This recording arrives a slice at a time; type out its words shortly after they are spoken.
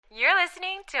You're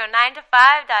listening to a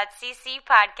 9to5.cc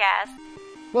podcast.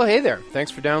 Well, hey there. Thanks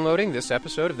for downloading this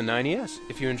episode of the 9ES.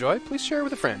 If you enjoy, please share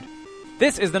with a friend.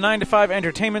 This is the 9 to 5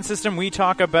 entertainment system. We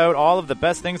talk about all of the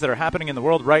best things that are happening in the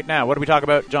world right now. What do we talk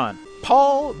about, John?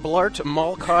 Paul Blart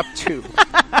Mall Cop 2.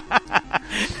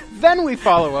 Then we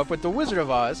follow up with The Wizard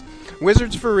of Oz,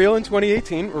 Wizards for Real in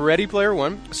 2018, Ready Player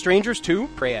One, Strangers 2,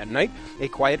 Prey at Night, A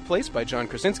Quiet Place by John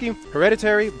Krasinski,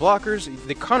 Hereditary, Blockers,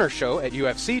 The Connor Show at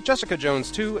UFC, Jessica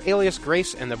Jones 2, Alias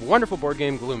Grace, and the wonderful board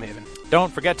game Gloomhaven.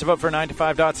 Don't forget to vote for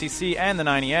 9to5.cc and the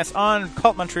 9ES on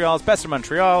Cult Montreal's Best of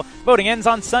Montreal. Voting ends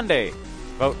on Sunday.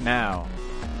 Vote now.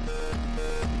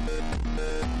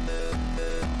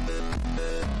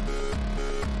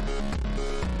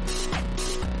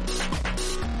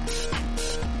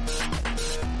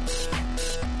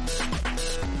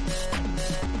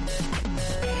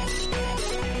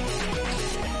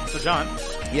 So, John,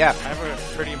 Yeah. I have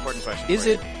a pretty important question. Is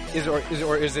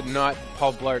it not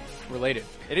Paul Blart related?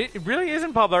 It really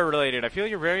isn't Paul Blart related. I feel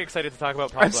you're very excited to talk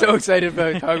about Paul Blart. I'm so excited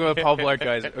about talking about Paul Blart,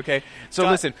 guys. Okay, so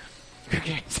John, listen.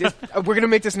 Okay. We're going to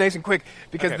make this nice and quick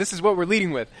because Okay. this is what we're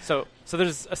leading with. So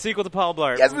there's a sequel to Paul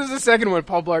Blart. Yes, there's a second one,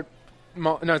 Paul Blart.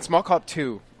 No, it's Mall Cop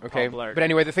 2. Okay, Paul Blart. But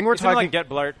anyway, the thing we're Isn't it talking like Get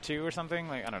Blart 2 or something?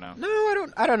 Like, I don't know. No,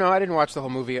 I don't know. I didn't watch the whole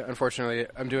movie. Unfortunately,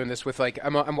 I'm doing this with I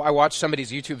watched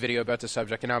somebody's YouTube video about the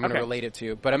subject, and now I'm going to Okay. relate it to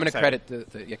you. But I'm going to excited.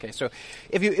 credit the. Okay, so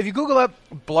if you Google up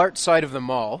Blart side of the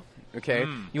mall, okay,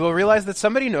 you will realize that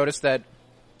somebody noticed that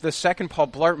the second Paul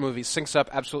Blart movie syncs up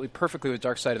absolutely perfectly with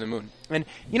Dark Side of the Moon. And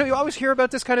you always hear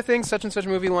about this kind of thing. Such and such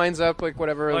movie lines up, like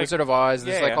whatever, Like- Wizard of Oz.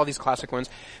 There's yeah. all these classic ones.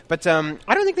 But I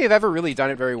don't think they've ever really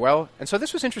done it very well. And so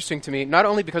this was interesting to me, not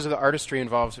only because of the artistry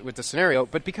involved with the scenario,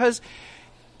 but because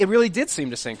it really did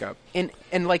seem to sync up in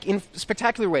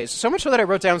spectacular ways. So much so that I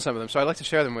wrote down some of them. So I'd like to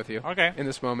share them with you. Okay. In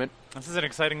this moment. This is an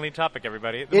exciting lead topic,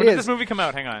 everybody. It When did is. this movie come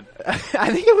out? Hang on. I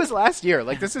think it was last year.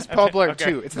 Like this is Paul Blart okay.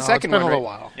 2. It's the No, second it's been one. a little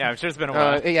right? while. Yeah, I'm sure it's been a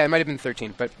while. Yeah, it might have been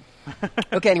 13, but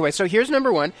okay. Anyway, so here's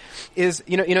number one. Is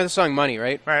you know the song "Money,"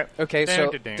 right? Right. Okay, so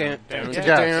Dun, dun,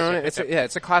 dun.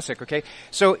 it's a classic. Okay,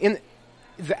 so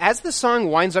as the song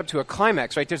winds up to a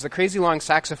climax, right? There's the crazy long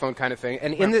saxophone kind of thing,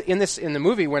 and in the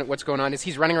movie, what's going on is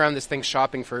he's running around this thing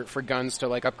shopping for guns to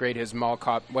like upgrade his mall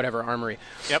cop whatever armory.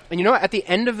 Yep. And at the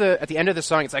end of the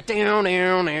song, it's like down,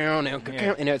 down, down,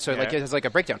 down, and it has like a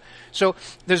breakdown. So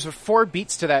there's 4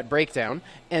 beats to that breakdown,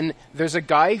 and there's a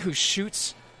guy who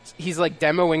shoots. He's like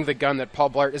demoing the gun that Paul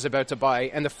Blart is about to buy,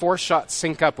 and the 4 shots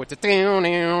sync up with the down,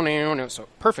 down, down, down. So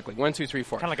perfectly, 1, 2, 3,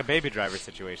 4. Kind of like a Baby Driver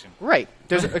situation. Right.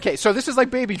 Okay, so this is like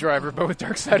Baby Driver, but with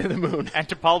Dark Side of the Moon. And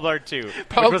to Paul Blart 2,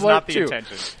 Paul which was Blart not the 2.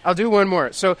 intention. I'll do one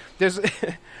more. So there's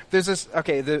this.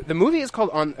 Okay, the movie is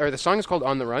called the song is called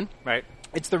On the Run. Right.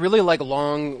 It's the really like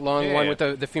long Yeah, one yeah.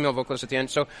 with the female vocalist at the end.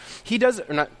 So he does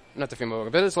or not the female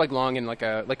vocalist, but it's like long and like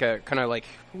a kind of like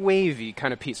wavy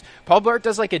kind of piece. Paul Blart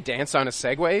does like a dance on a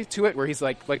Segway to it, where he's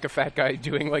like a fat guy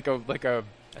doing like a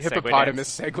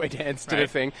hippopotamus Segway dance to the Right.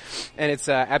 thing, and it's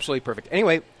absolutely perfect.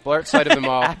 Anyway, Blart side of the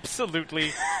mall.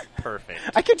 Absolutely perfect.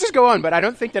 I could just go on, but I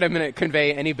don't think that I'm going to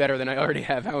convey any better than I already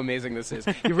have how amazing this is.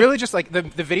 You really just like the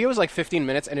video is like 15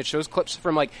 minutes, and it shows clips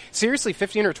from like seriously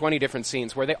 15 or 20 different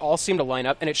scenes where they all seem to line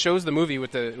up, and it shows the movie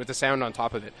with the sound on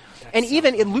top of it. And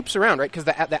even it loops around, right? Because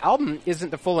the album isn't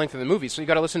the full length of the movie, so you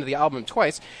got to listen to the album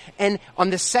twice. And on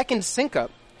the second sync up,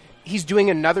 he's doing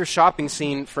another shopping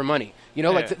scene for money.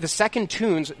 Like Yeah. the second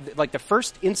tunes, like the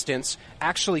first instance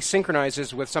actually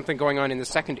synchronizes with something going on in the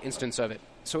second instance of it.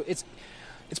 So it's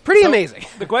pretty amazing.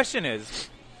 The question is,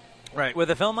 right, with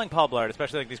a film like Paul Blart,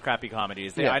 especially like these crappy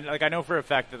comedies, Yeah. I know for a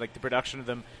fact that like the production of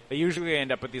them, they usually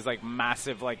end up with these like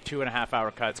massive like 2.5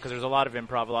 hour cuts because there's a lot of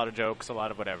improv, a lot of jokes, a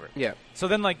lot of whatever. Yeah. So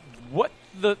then like what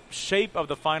the shape of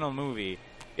the final movie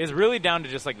is really down to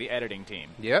just like the editing team.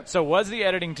 Yep. So was the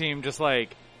editing team just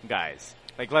like, guys,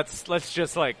 like let's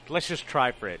just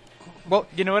try for it. Well,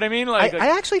 You know what I mean? I Like,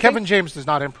 actually Kevin think, James does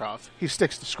not improv. He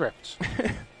sticks to scripts.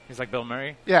 he's like Bill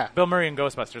Murray. Yeah. Bill Murray in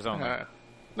Ghostbusters only.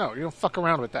 No, you don't fuck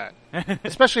around with that.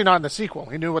 Especially not in the sequel.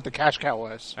 He knew what the cash cow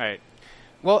was. All right.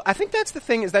 well, I think that's the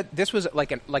thing is that this was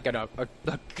like an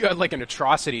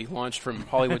atrocity launched from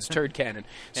Hollywood's turd cannon.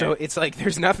 So it's like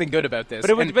there's nothing good about this. But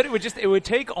it would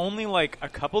take only like a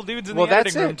couple dudes in Well, the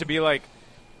editing that's room it. to be like,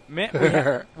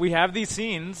 man, we have these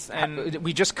scenes and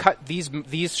we just cut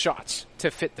these shots to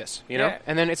fit this, Yeah.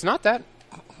 and then it's not that.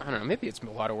 I don't know. Maybe it's a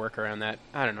lot of work around that.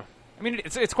 I don't know. I mean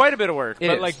it's quite a bit of work, It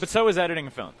but is. but so is editing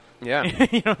a film.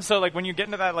 Yeah. So like when you get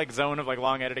into that like zone of like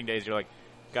long editing days, you're like,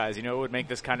 guys, what would make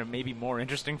this kind of maybe more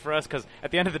interesting for us? Because at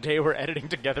the end of the day, we're editing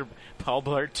together Paul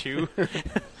Blart 2.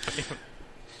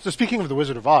 So speaking of The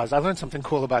Wizard of Oz, I learned something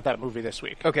cool about that movie this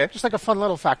week. Okay. Just like a fun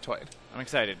little factoid. I'm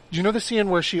excited. Do you know the scene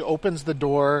where she opens the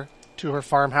door to her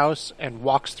farmhouse and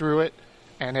walks through it,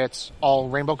 and it's all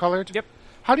rainbow colored? Yep.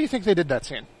 How do you think they did that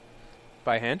scene?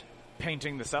 By hand?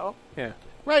 Painting the cell? Yeah.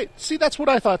 Right. See, that's what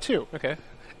I thought too. Okay.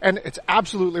 And it's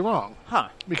absolutely wrong. Huh.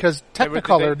 Because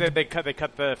Technicolor... They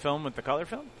cut the film with the color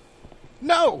film?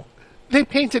 No! They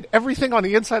painted everything on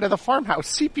the inside of the farmhouse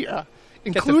sepia,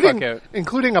 the fuck out.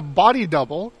 including a body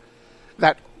double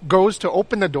that goes to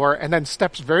open the door and then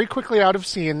steps very quickly out of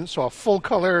scene so a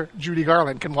full-color Judy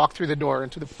Garland can walk through the door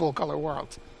into the full-color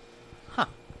world. Huh.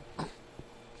 I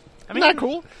Isn't that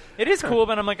cool? It is cool,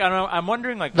 but I'm like, I don't know. I'm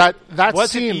wondering, like, That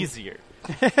what's scene, it easier?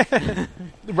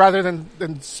 rather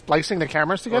than splicing the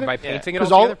cameras together? Or by painting it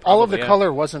Because all together? all of the Probably, yeah.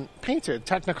 color wasn't painted.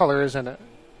 Technicolor is in a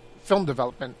film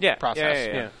development process.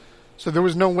 Yeah. So there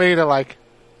was no way to, like,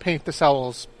 paint the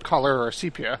cells color or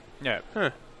sepia. Yeah.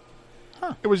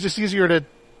 It was just easier to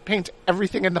paint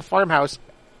everything in the farmhouse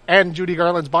and Judy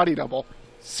Garland's body double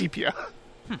sepia.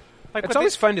 Like, It's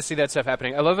always fun to see that stuff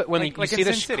happening. I love it when Like you in see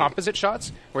the Sin City. composite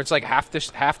shots where it's like half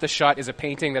the shot is a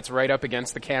painting that's right up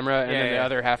against the camera, and then the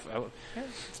other half. Oh,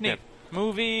 It's neat.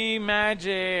 Movie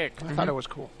magic. I thought it was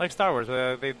cool. Like Star Wars,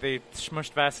 they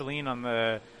smushed Vaseline on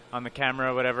the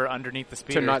camera, or whatever, underneath the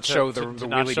speeder not show the to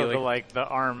not show wheelie-dealy. the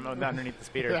arm underneath the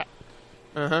speeder.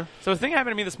 Yeah. So a thing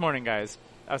happened to me this morning, guys.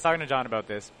 I was talking to John about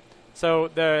this. So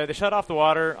they shut off the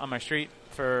water on my street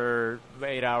for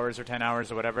 8 hours or 10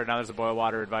 hours or whatever. Now there's a boil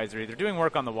water advisory. They're doing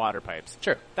work on the water pipes.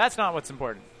 Sure. That's not what's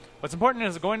important. What's important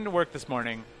is going to work this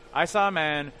morning. I saw a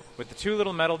man with the two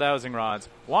little metal dowsing rods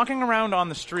walking around on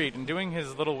the street and doing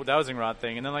his little dowsing rod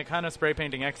thing, and then like kind of spray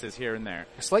painting X's here and there.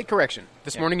 Slight correction.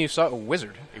 This morning you saw a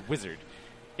wizard. A wizard.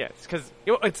 Yes, because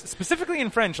it's specifically in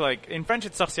French. Like in French,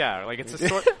 it's sorcière. Like it's a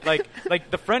sort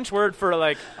like the French word for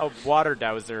like a water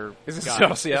dowser Is a guy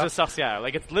sorcière. is a sorcière.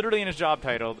 Like it's literally in his job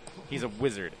title. He's a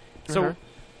wizard. So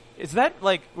is that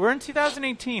like we're in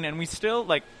 2018 and we still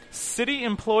like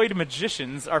city-employed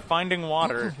magicians are finding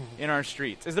water in our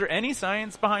streets? Is there any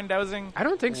science behind dowsing? I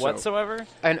don't think so. whatsoever.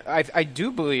 And I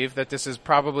do believe that this is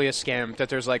probably a scam, that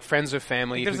there's like friends of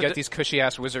family There's who a get these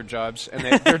cushy-ass wizard jobs, and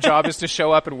their job is to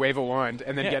show up and wave a wand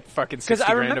and then get fucking 60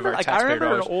 grand of our I taxpayer remember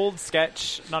dollars. an old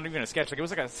sketch, not even a sketch, like it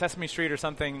was like a Sesame Street or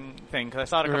something thing, because I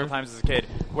saw it a couple times as a kid,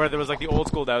 where there was like the old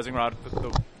school dowsing rod,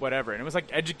 the whatever, and it was like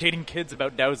educating kids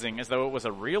about dowsing as though it was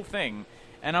a real thing.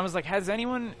 And I was like, is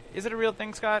it a real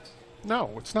thing, Scott? No,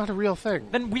 it's not a real thing.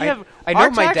 Then we I have know our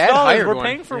my tax dad dollars hired we're one.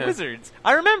 paying for Yeah. wizards.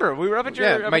 I remember we were up at your.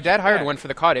 Yeah, up my at- dad hired yeah. one for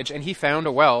the cottage, and he found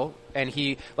a well, and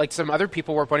he, like some other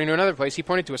people were pointing to another place, he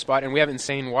pointed to a spot, and we have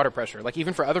insane water pressure. Like,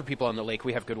 even for other people on the lake,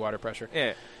 we have good water pressure.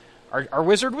 Yeah. Our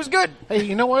wizard was good. Hey,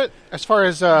 you know what? As far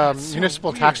as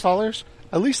municipal tax dollars,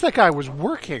 at least that guy was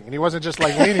working, and he wasn't just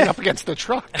like leaning up against the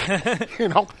truck, you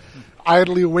know,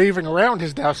 idly waving around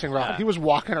his dowsing rod. He was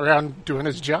walking around doing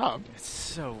his job.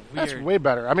 So weird. That's way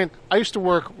better. I mean, I used to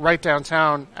work right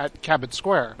downtown at Cabot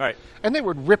Square, Right. and they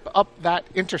would rip up that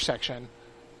intersection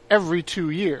every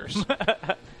 2 years.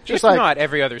 Just not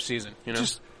every other season, you know?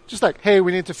 Just like, hey,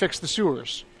 we need to fix the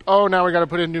sewers. Oh, now we got to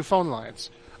put in new phone lines.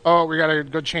 Oh, we got to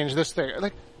go change this thing.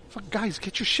 Like, fuck, guys,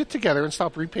 get your shit together and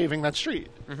stop repaving that street.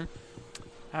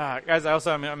 Guys,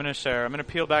 I'm going to share. I'm going to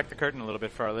peel back the curtain a little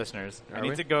bit for our listeners. I Are need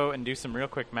we? to go and do some real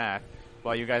quick math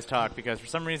while you guys talk, because for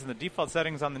some reason the default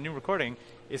settings on the new recording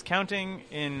is counting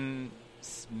in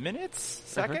minutes,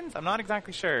 seconds. I'm not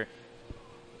exactly sure.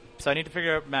 So I need to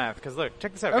figure out math. Because look,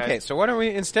 check this out, guys. Okay, so why don't we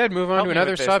instead move on Help to me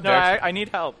another with this. subject? No, I need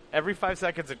help. Every 5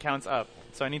 seconds it counts up.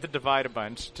 So I need to divide a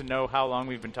bunch to know how long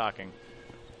we've been talking.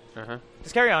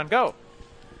 Just carry on. Go.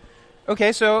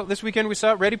 Okay, so this weekend we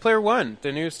saw Ready Player One,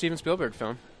 the new Steven Spielberg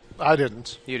film. I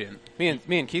didn't. You didn't. Me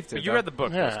and Keith did. But you though. read the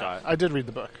book, though, Yeah, Scott. I did read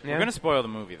the book. Yeah. We're going to spoil the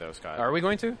movie, though, Scott. Are we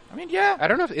going to? I mean, yeah. I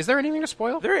don't know. Is there anything to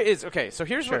spoil? There is. Okay, so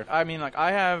here's what I mean. Like,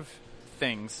 I have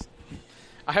things.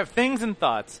 I have things and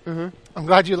thoughts. I'm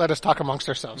glad you let us talk amongst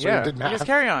ourselves. Yeah. So we did math. Just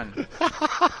carry on.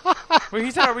 Well,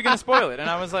 he said, "Are we going to spoil it?" And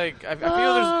I was like, "I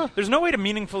feel there's no way to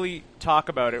meaningfully talk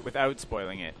about it without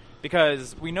spoiling it,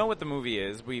 because we know what the movie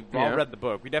is. We've all read the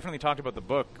book. We definitely talked about the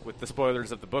book with the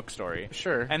spoilers of the book story.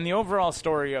 Sure. And the overall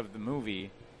story of the movie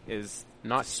is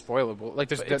Not spoilable.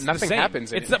 Like, it's there's the nothing same.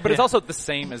 happens in It's it. but it's also the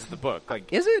same as the book.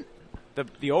 Like, Is it?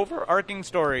 the overarching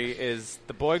story is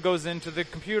the boy goes into the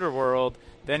computer world,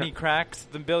 then he cracks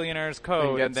the billionaire's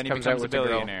code, and then he comes out becomes a with the girl,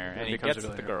 billionaire, and and he becomes gets a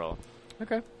the billionaire. girl.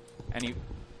 Okay. And he.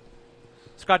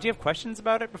 Scott, do you have questions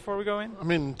about it before we go in? I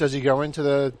mean, does he go into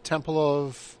the Temple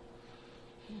of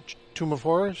Tomb of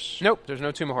Horrors? Nope, there's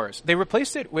no Tomb of Horrors. They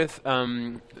replaced it with, A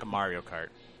Mario Kart.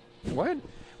 what?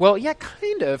 Well, yeah,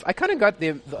 kind of. I kind of got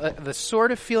the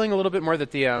sort of feeling a little bit more that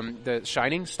the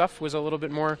Shining stuff was a little bit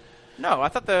more. No, I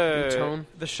thought tone.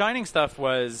 the Shining stuff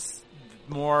was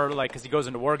more like because he goes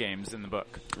into war games in the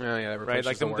book. Oh yeah, that right.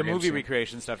 Like the movie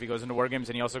recreation stuff. He goes into war games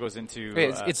and he also goes into.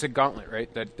 It's a Gauntlet,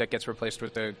 right? That gets replaced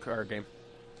with the card game.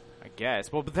 I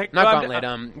guess. Well, but not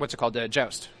Gauntlet. What's it called?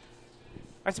 Joust.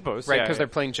 I suppose. Right, because they're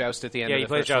playing Joust at the end. Yeah, of he the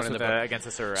plays first Joust one with in the book. against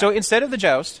the Sir. So instead of the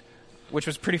Joust, which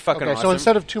was pretty fucking awesome. So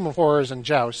instead of Tomb of Horrors and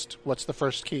Joust, what's the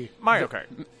first key? Mario Kart.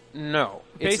 No,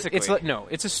 Basically.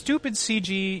 It's a stupid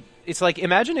CG. It's like,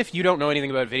 imagine if you don't know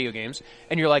anything about video games,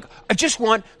 and you're like, I just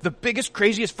want the biggest,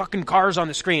 craziest fucking cars on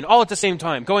the screen, all at the same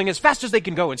time, going as fast as they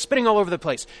can go and spinning all over the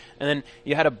place. And then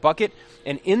you had a bucket,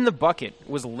 and in the bucket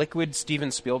was liquid Steven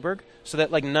Spielberg, so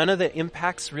that like none of the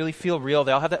impacts really feel real.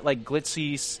 They all have that like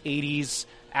glitzy 80s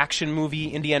action movie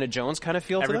Indiana Jones kind of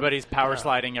feel. Everybody's power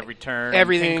sliding every turn.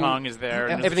 Everything, King Kong is there.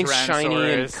 And everything's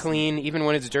shiny and clean, even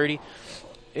when it's dirty.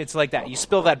 It's like that. You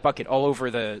spill that bucket all over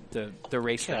the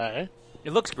race thing. Okay.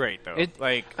 It looks great though. It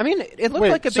looked Wait,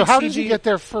 like a big so how CG. does he get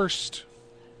there first?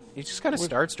 He just kind of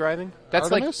starts driving.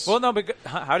 That's Artemis? Well, no, but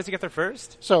how does he get there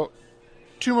first? So,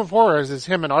 Tomb of Horrors is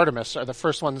him and Artemis are the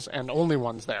first ones and only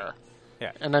ones there.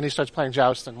 Yeah. And then he starts playing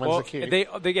Joust and wins the key.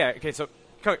 Okay.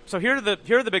 So here are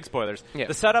the big spoilers. Yeah.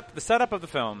 The setup of the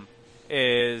film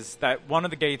is that one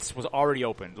of the gates was already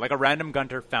opened. Like a random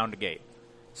gunter found a gate.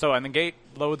 So and the gate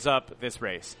loads up this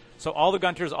race. So all the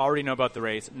gunters already know about the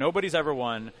race. Nobody's ever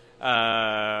won.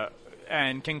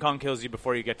 And King Kong kills you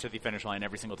before you get to the finish line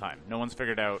every single time. No one's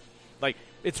figured out. Like,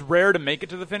 it's rare to make it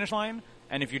to the finish line,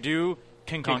 and if you do,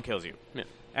 King Kong kills you. Yeah.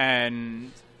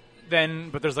 And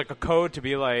then, but there's like a code to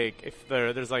be like, if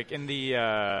there's like in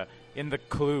the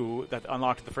clue that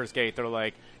unlocked the first gate, they're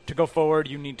like, to go forward,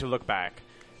 you need to look back.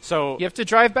 So you have to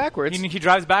drive backwards. He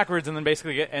drives backwards and then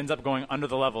basically ends up going under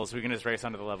the level, so he can just race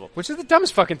under the level. Which is the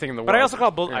dumbest fucking thing in the world. But I also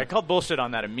called bullshit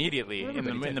on that immediately in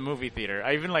the movie theater.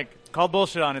 I even called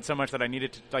bullshit on it so much that I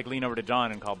needed to lean over to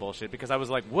John and call bullshit because I was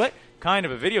like, what kind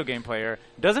of a video game player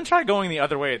doesn't try going the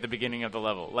other way at the beginning of the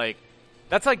level? Like,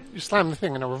 that's like you slam the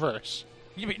thing in a reverse.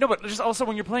 No, but just also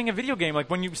when you're playing a video game,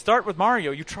 like when you start with Mario,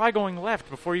 you try going left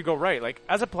before you go right. Like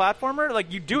as a platformer,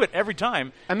 like you do it every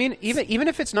time. I mean, even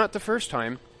if it's not the first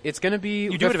time, it's going to be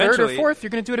you do it third eventually. Or fourth. You're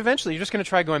going to do it eventually. You're just going to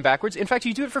try going backwards. In fact,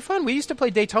 you do it for fun. We used to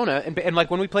play Daytona, and like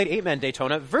when we played 8-Man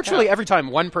Daytona, virtually every time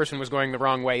one person was going the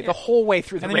wrong way the whole way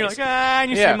through the and then race. You're like,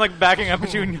 and you see him like backing up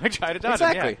at you, and you like try to dodge him.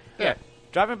 Exactly. Yeah.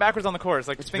 Driving backwards on the course,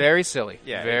 like it's very silly.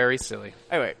 Yeah, very silly.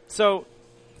 Anyway, so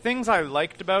things I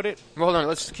liked about it. Well, hold on,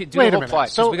 let's do Wait the whole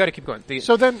plot. So we got to keep going.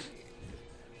 So then,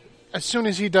 as soon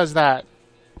as he does that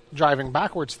driving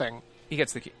backwards thing, he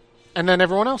gets the key. And then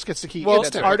everyone else gets the key. Well,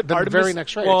 the very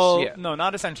next race. Well, no,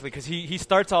 not essentially, because he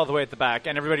starts all the way at the back,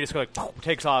 and everybody just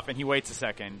takes off, and he waits a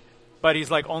second. But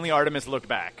he's like, only Artemis looked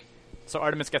back. So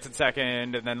Artemis gets it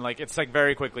second, and then it's like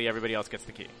very quickly everybody else gets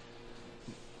the key.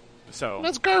 So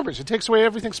that's garbage. It takes away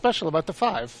everything special about the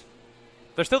 5.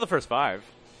 They're still the first 5.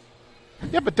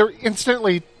 Yeah, but they're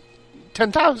instantly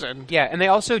 10,000. Yeah, and they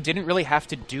also didn't really have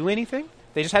to do anything.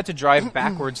 They just had to drive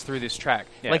backwards through this track.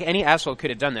 Yeah. Like, any asshole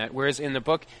could have done that, whereas in the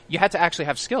book, you had to actually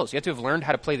have skills. You had to have learned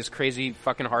how to play this crazy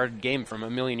fucking hard game from a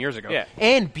million years ago. Yeah.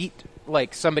 And beat,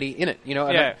 somebody in it, you know?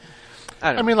 Yeah. I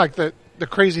don't know. I mean, the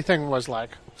crazy thing was,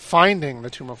 finding the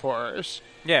Tomb of Horrors.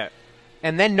 Yeah.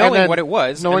 And then knowing what it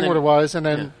was. Knowing what it was, and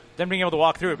then... Yeah. Then being able to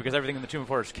walk through it, because everything in the Tomb of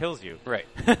Horrors kills you. Right.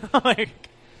 And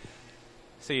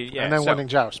then winning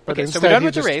Joust. But okay, so we're done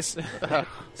with the race.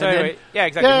 So anyway, yeah,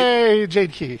 exactly. Yay,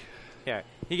 Jade Key. Yeah,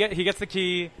 he gets the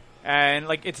key, and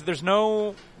there's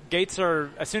no gates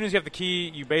are as soon as you have the key,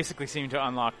 you basically seem to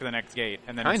unlock the next gate,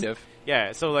 and then kind of.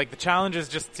 Yeah, so the challenges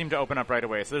just seem to open up right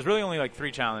away. So there's really only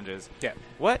 3 challenges. Yeah.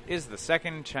 What is the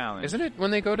second challenge? Isn't it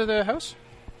when they go to the house?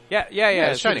 Yeah.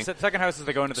 It's Shining. The second house is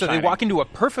they go into the So Shining. they walk into a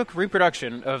perfect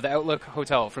reproduction of the Outlook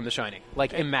Hotel from The Shining.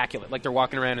 Immaculate. Like they're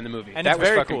walking around in the movie. And that it's was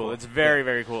very fucking cool. It's very,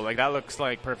 very cool. That looks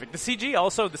perfect. The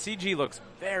CG looks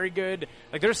very good.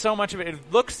 There's so much of it.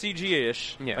 It looks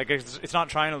CG-ish. Yeah. It's not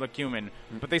trying to look human.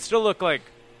 But they still look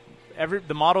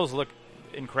the models look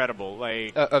incredible.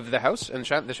 Of the house and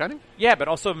The Shining? Yeah, but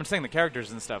also I'm saying the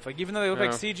characters and stuff. Even though they look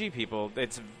like CG people,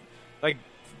 it's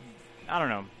I don't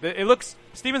know. It looks...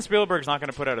 Steven Spielberg's not going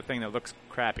to put out a thing that looks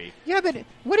crappy. Yeah, but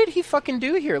what did he fucking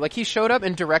do here? He showed up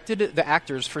and directed the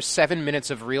actors for 7 minutes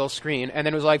of real screen, and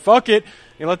then was like, "Fuck it,"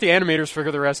 and let the animators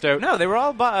figure the rest out. No, they were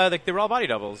all they were all body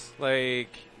doubles.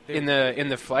 In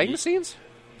the fighting scenes.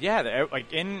 Yeah,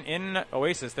 in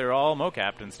Oasis, they're all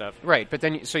mocapped and stuff. Right, but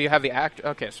then so you have the act.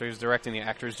 Okay, so he was directing the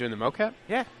actors doing the mocap.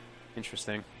 Yeah,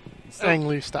 interesting. Ang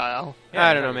Lee style. Yeah,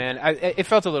 I don't know, man. It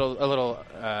felt a little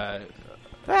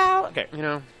Well, okay. You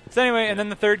know. So anyway, and then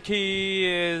the third key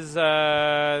is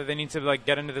they need to like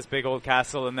get into this big old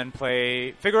castle and then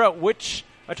figure out which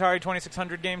Atari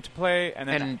 2600 game to play, and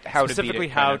then how to beat specifically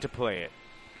it, how to play it.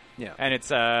 Yeah. And it's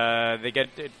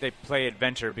they play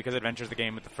Adventure because Adventure's the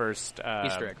game with the first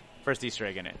Easter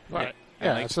egg in it. Right.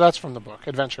 And Yeah, so that's from the book.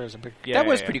 Adventure is a big... That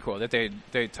was pretty cool that they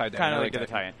tied that. Kind of I like that. the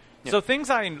tie-in. Yeah. So things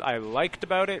I liked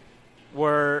about it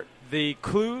were the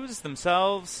clues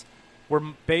themselves were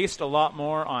based a lot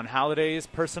more on Halliday's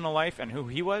personal life and who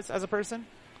he was as a person.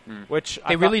 Which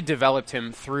they really developed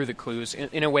him through the clues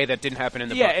in a way that didn't happen in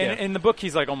the book. Yeah, in the book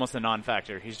he's like almost a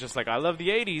non-factor. He's just like, I love the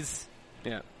 80s.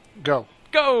 Yeah. Go.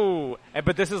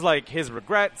 But this is like his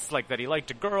regrets, like that he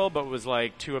liked a girl but was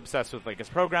like too obsessed with like his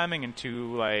programming and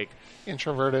too like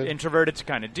introverted to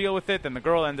kind of deal with it. Then the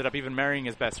girl ended up even marrying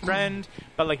his best friend,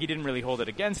 but like he didn't really hold it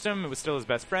against him. It was still his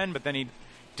best friend, but then he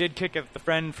did kick at the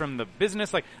friend from the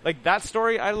business. Like that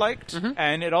story I liked,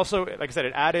 and it also, like I said,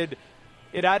 it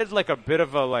added like a bit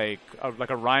of a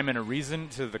rhyme and a reason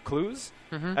to the clues,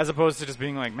 as opposed to just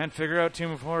being like, man, figure out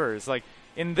Tomb of Horrors. Like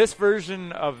in this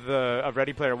version of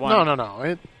Ready Player One.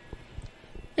 No.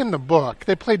 In the book,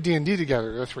 they played D&D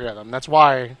together, the three of them. That's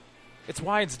why. It's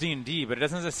why it's D&D, but it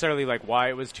doesn't necessarily like why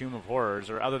it was Tomb of Horrors,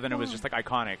 or other than it was just like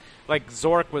iconic. Like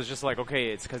Zork was just like,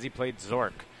 okay, it's because he played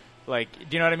Zork. Like, do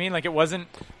you know what I mean? Like it wasn't.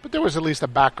 But there was at least a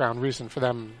background reason for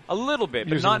them. A little bit,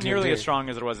 but using not nearly D&D. as strong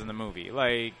as it was in the movie.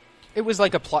 Like. It was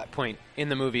like a plot point in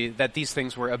the movie that these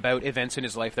things were about events in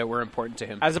his life that were important to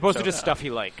him. As opposed to just stuff he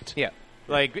liked. Yeah.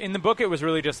 Like, in the book, it was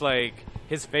really just, like,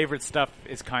 his favorite stuff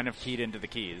is kind of keyed into the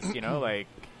keys, you know? Like,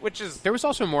 which is... There was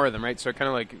also more of them, right? So it kind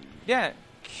of like... Yeah.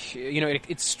 You know,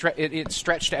 it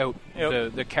stretched out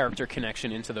the character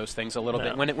connection into those things a little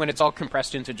bit. When it's all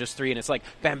compressed into just three, and it's like,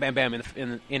 bam, bam, bam,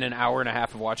 in an hour and a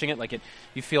half of watching it, like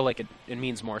you feel like it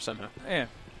means more somehow. Yeah.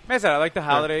 Like I said, I like the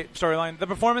Halliday storyline. The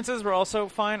performances were also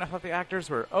fine. I thought the actors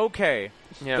were okay.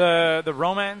 Yeah. The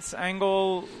romance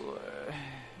angle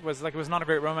was not a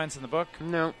great romance in the book.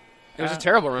 No. It was a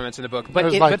terrible romance in the book.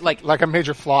 But It was like a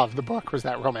major flaw of the book was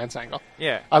that romance angle.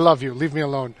 Yeah. I love you. Leave me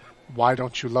alone. Why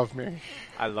don't you love me?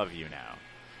 I love you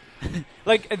now.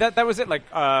 Like, that was it. Like,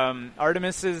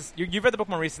 Artemis is... You've read the book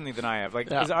more recently than I have.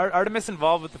 Like, is Artemis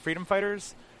involved with the Freedom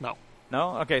Fighters? No.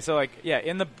 No? Okay, so, like, yeah,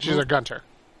 in the... She's a gunter.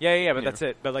 Yeah, but that's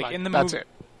it. But like in the movie, that's it.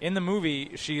 In the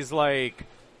movie, she's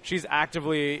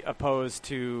actively opposed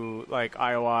to like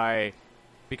IOI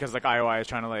because like IOI is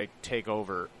trying to like take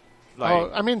over.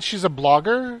 Like, I mean, she's a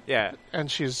blogger. Yeah,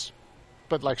 and she's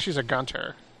a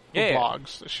gunter who yeah.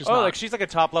 blogs. She's like she's like a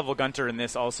top level gunter in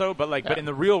this also, but like but in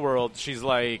the real world, she's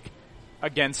like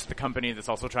against the company that's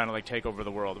also trying to like take over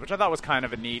the world, which I thought was kind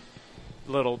of a neat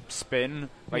little spin.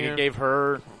 Like it gave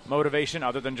her motivation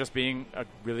other than just being a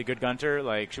really good gunter.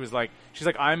 Like she's like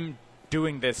I'm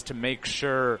doing this to make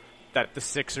sure that the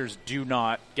Sixers do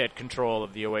not get control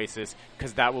of the Oasis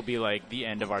because that will be like the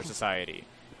end of our society.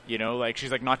 You know, like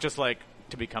she's like not just like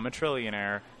to become a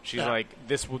trillionaire. She's like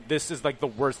this is like the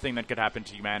worst thing that could happen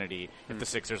to humanity if the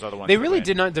Sixers are the ones. They really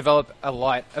did not develop a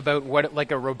lot about what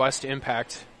like a robust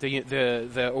impact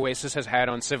the Oasis has had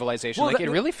on civilization. Well, it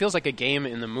really feels like a game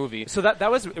in the movie. So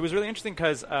it was really interesting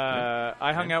because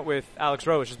I hung out with Alex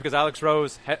Rose just because Alex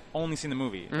Rose had only seen the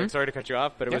movie. Like, sorry to cut you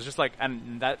off, but it was just like,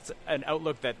 and that's an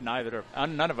outlook that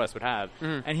none of us would have.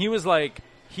 And he was like,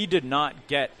 he did not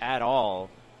get at all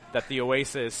that the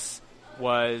Oasis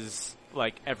was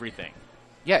like everything.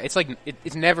 Yeah, it's like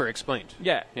it's never explained.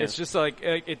 Yeah, it's just like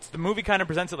it's the movie kind of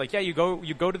presents it like, yeah, you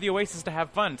go to the Oasis to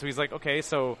have fun. So he's like, okay,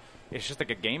 so it's just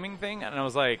like a gaming thing, and I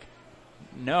was like,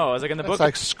 no, I was like in the book, it's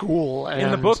like school. And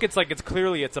in the book, it's like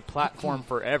it's a platform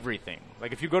for everything.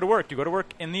 Like if you go to work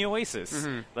in the Oasis.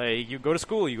 Like you go to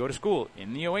school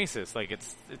in the Oasis. Like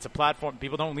it's a platform.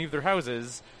 People don't leave their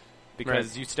houses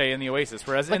because you stay in the Oasis.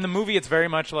 Whereas in the movie, it's very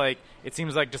much like it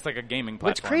seems like just like a gaming platform.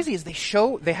 What's crazy is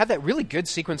they have that really good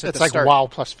sequence at the start. It's like WoW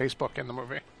plus Facebook in the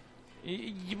movie.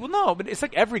 Well, no, but it's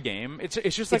like every game. It's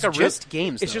just like just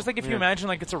games. It's just like if you imagine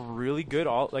like it's a really good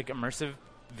like immersive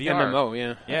VR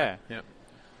MMO.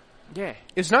 Yeah.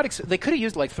 It's not. They could have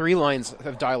used like 3 lines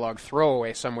of dialogue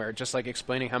throwaway somewhere, just like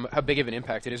explaining how big of an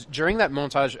impact it is. During that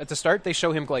montage at the start, they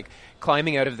show him like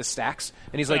climbing out of the stacks,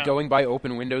 and he's like going by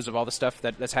open windows of all the stuff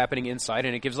that's happening inside,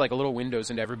 and it gives like a little windows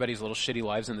into everybody's little shitty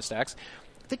lives in the stacks.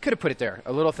 They could have put it there.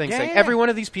 A little thing saying every one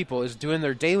of these people is doing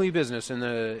their daily business in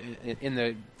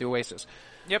the Oasis.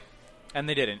 Yep, and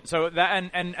they didn't. So that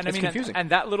and I mean, confusing. and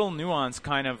that little nuance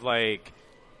kind of like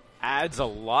adds a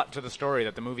lot to the story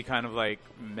that the movie kind of like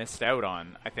missed out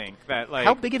on. I think that like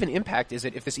how big of an impact is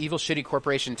it if this evil shitty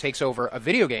corporation takes over a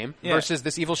video game versus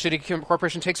this evil shitty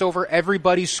corporation takes over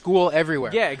everybody's school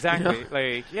everywhere? Yeah, exactly. You know?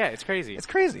 Like, yeah, it's crazy. It's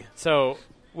crazy. So,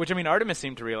 which I mean, Artemis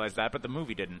seemed to realize that, but the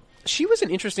movie didn't. She was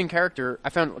an interesting character. I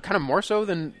found kind of more so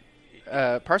than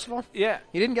Parsifal. Yeah,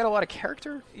 he didn't get a lot of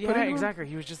character. Yeah, exactly.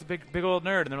 He was just a big old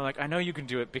nerd, and they're like, "I know you can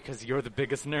do it because you're the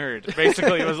biggest nerd."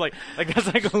 Basically, it was like that's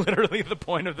like literally the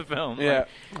point of the film. Yeah,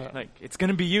 like it's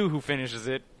gonna be you who finishes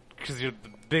it because you're the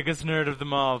biggest nerd of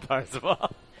them all,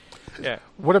 Parsifal. Yeah.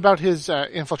 What about his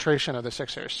infiltration of the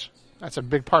Sixers? That's a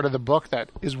big part of the book that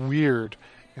is weird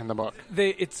in the book.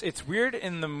 It's weird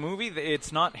in the movie.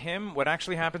 It's not him. What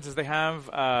actually happens is they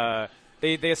have.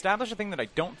 They establish a thing that I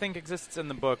don't think exists in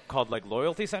the book called like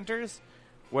loyalty centers,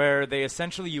 where they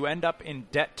essentially you end up in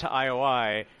debt to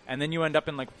IOI, and then you end up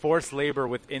in like forced labor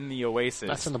within the Oasis.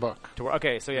 That's in the book.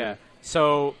 Okay, so yeah.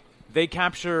 So they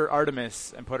capture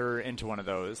Artemis and put her into one of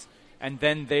those, and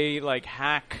then they like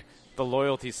hack the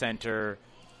loyalty center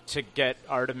to get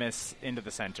Artemis into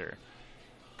the center,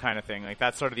 kind of thing. Like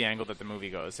that's sort of the angle that the movie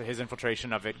goes. So his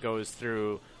infiltration of it goes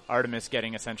through Artemis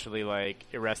getting essentially like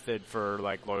arrested for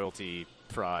like loyalty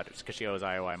fraud because she owes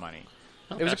IOI money.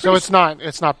 Okay. So it's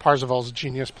not Parzival's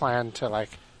genius plan to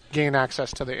like gain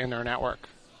access to the inner network.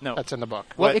 No, that's in the book.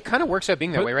 Well, it kind of works out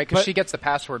being that way, right? Because she gets the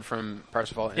password from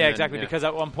Parsifal. Yeah, exactly. Because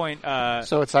at one point,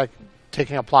 so it's like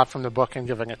taking a plot from the book and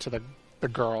giving it to the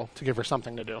girl to give her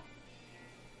something to do.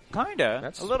 Kinda,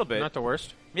 that's a little bit. Not the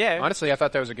worst. Yeah, honestly, I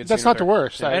thought that was a good. That's scene not the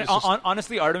worst. Yeah. And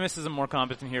honestly, Artemis is a more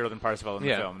competent hero than Parsifal in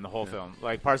the film, in the whole film.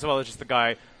 Like Parsifal is just the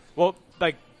guy. Well,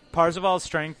 like Parzival's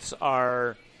strengths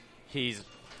are, he's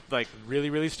like really,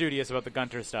 really studious about the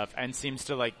Gunter stuff, and seems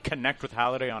to like connect with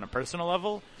Halliday on a personal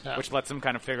level, which lets him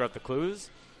kind of figure out the clues.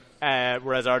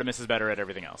 Whereas Artemis is better at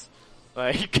everything else.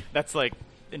 Like that's like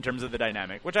in terms of the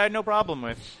dynamic, which I had no problem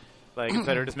with. Like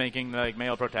instead of just making the like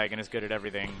male protagonist good at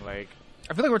everything, like.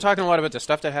 I feel like we're talking a lot about the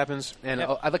stuff that happens, and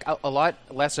I like a lot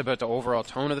less about the overall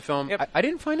tone of the film. Yep. I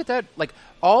didn't find it that, like,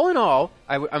 all in all,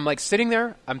 I'm like sitting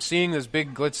there, I'm seeing this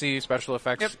big glitzy special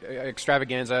effects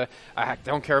extravaganza. I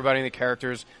don't care about any of the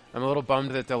characters. I'm a little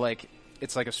bummed that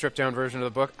it's like a stripped down version of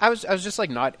the book. I was just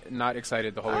like not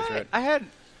excited the whole way through it. I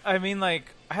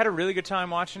had a really good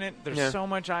time watching it. There's so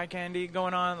much eye candy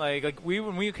going on. Like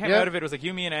when we came out of it, it was like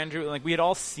you, me, and Andrew. Like we had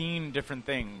all seen different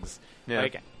things. Yeah.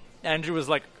 Like Andrew was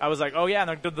like, I was like, oh yeah,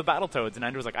 and they're the Battletoads, and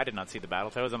Andrew was like, I did not see the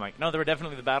Battletoads. I'm like, no, there were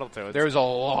definitely the Battletoads. There was a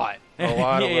lot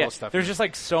of little stuff. There's just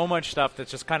like so much stuff that's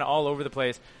just kind of all over the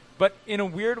place. But in a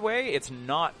weird way, it's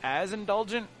not as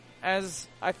indulgent as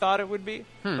I thought it would be.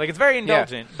 Like it's very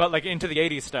indulgent, but like into the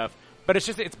 80s stuff. But it's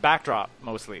just it's backdrop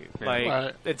mostly.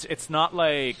 Like it's not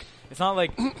like if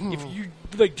you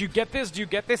like, do you get this? Do you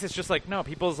get this? It's just like no,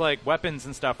 people's like weapons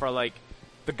and stuff are like.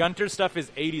 The Gunter stuff is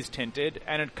 80s tinted,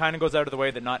 and it kind of goes out of the way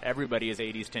that not everybody is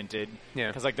 80s tinted. Yeah.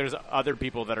 Because, like, there's other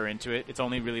people that are into it. It's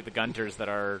only really the Gunters that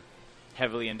are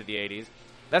heavily into the 80s.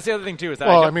 That's the other thing, too, is that...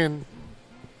 Well, I mean...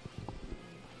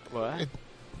 What?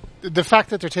 The fact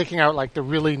that they're taking out, like, the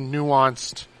really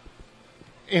nuanced,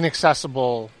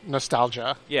 inaccessible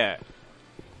nostalgia. Yeah.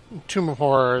 Tomb of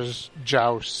Horrors,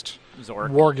 Joust,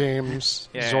 Zork. War Games,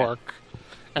 Zork,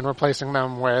 and replacing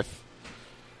them with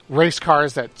race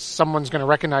cars that someone's going to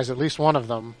recognize at least one of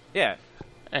them. Yeah.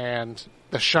 And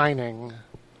The Shining.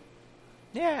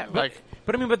 Yeah, but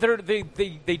I mean, but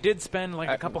they did spend like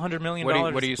a couple $100 million.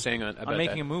 What are you saying about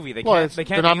making that? a movie? They can't.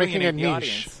 They're not making a the niche.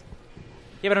 Audience.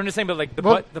 Yeah, but I'm just saying, but like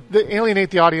they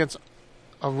alienate the audience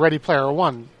of Ready Player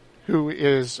One, who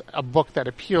is a book that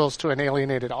appeals to an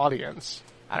alienated audience.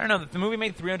 I don't know. The movie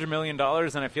made $300 million,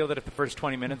 and I feel that if the first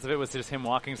 20 minutes of it was just him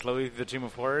walking slowly through the Tomb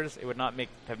of Horrors, it would not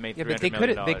have made $300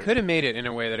 million. They could have made it in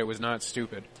a way that it was not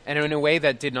stupid, and in a way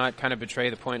that did not kind of betray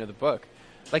the point of the book.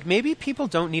 Like, maybe people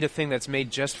don't need a thing that's made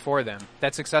just for them,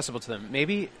 that's accessible to them.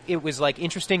 Maybe it was, like,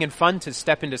 interesting and fun to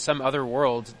step into some other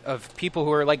world of people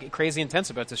who are, like, crazy intense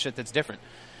about this shit that's different.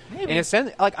 Maybe. In a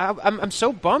sense, like, I'm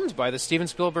so bummed by the Steven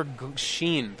Spielberg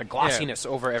sheen, the glossiness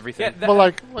over everything. Yeah, well,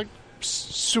 like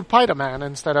Spider-Man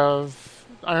instead of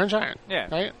Iron Giant. Yeah.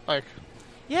 Right? Like...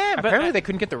 Yeah, but apparently they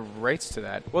couldn't get the rights to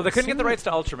that. Well, they couldn't get the rights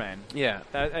to Ultraman. Yeah.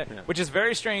 Which is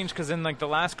very strange because in like the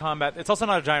last combat, it's also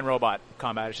not a giant robot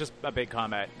combat. It's just a big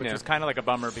combat, which is kind of like a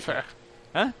bummer. Because,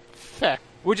 Fair.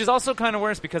 Which is also kind of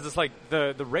worse because it's like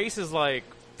the race is like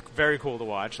very cool to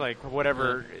watch. Like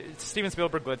whatever, it's Steven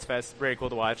Spielberg Glitzfest, very cool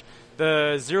to watch.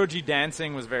 The Zero-G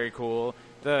dancing was very cool.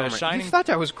 The Shining. You thought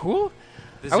that was cool?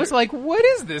 I was like, "What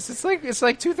is this?" It's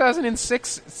like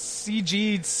 2006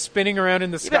 CG spinning around in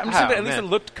the sky. Yeah, I'm saying that at least it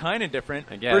looked kind of different.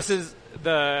 I guess. Versus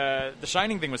the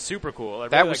Shining thing was super cool. I really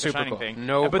That was liked super the Shining cool. thing.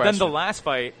 No But then the question. last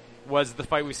fight was the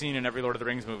fight we've seen in every Lord of the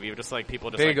Rings movie. Just like people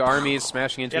just Big like armies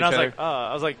smashing into and each other.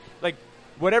 I was like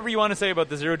whatever you want to say about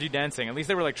the zero G dancing, at least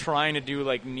they were like trying to do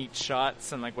like neat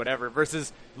shots and like whatever.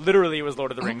 Versus literally it was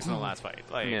Lord of the Rings in the last fight.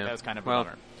 Like Yeah. that was kind of a Well-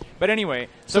 bummer. But anyway,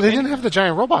 So they didn't have the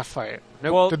giant robot fight.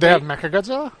 Nope. well, Did they have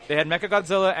Mechagodzilla? They had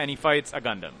Mechagodzilla and he fights a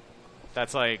Gundam.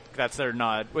 That's their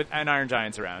nod with and Iron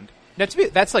Giants around.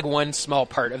 That's like one small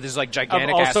part of this like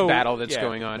gigantic also- ass battle that's yeah.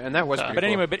 going on, and that was pretty But cool.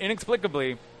 anyway, but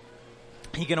inexplicably,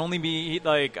 he can only be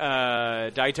like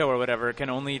Daito or whatever can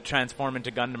only transform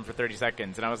into Gundam for 30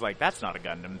 seconds, and I was like, that's not a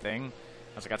Gundam thing.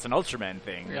 I was like, that's an Ultraman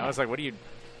thing. And I was like, what do you?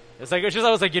 It's like I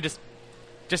was like, you just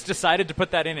decided to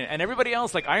put that in it, and everybody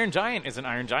else like Iron Giant isn't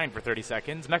Iron Giant for 30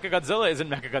 seconds. Mechagodzilla isn't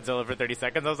Mechagodzilla for 30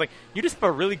 seconds. I was like, you just have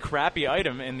a really crappy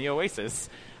item in the Oasis.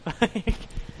 Like,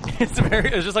 it's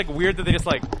just like weird that they just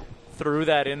like threw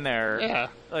that in there. Yeah.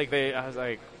 I was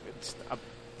like, it's a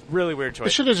really weird choice. They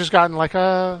should have just gotten like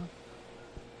a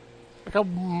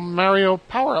Mario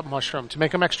power-up mushroom to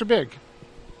make him extra big.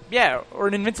 Yeah, or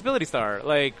an invincibility star,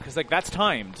 like because like that's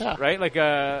timed, Yeah. right? Like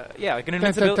like an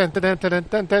invincibility.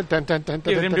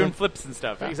 Yeah, him doing flips and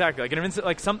stuff. Exactly, like an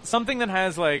like something that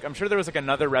has like I'm sure there was like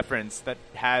another reference that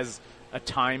has a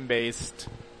time-based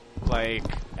like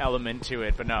element to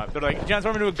it, but no, they're like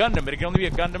transform into a Gundam, but it can only be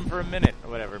a Gundam for a minute or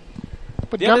whatever.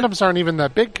 But The other- Gundams aren't even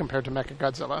that big compared to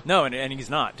Mechagodzilla. No, and he's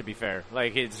not. To be fair,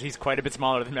 like he's quite a bit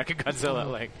smaller than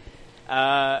Mechagodzilla. Like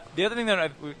the other thing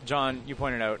that John you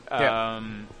pointed out,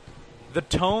 the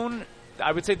tone.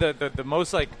 I would say the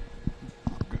most like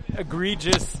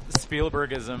egregious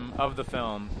Spielbergism of the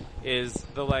film is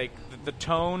the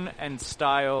tone and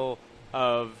style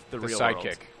of the real world.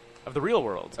 sidekick. Of the real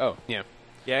world. Oh, yeah.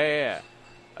 Yeah.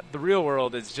 The real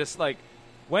world is just like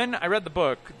when I read the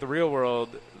book, the real world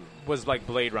was like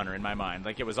Blade Runner in my mind.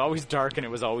 Like it was always dark and it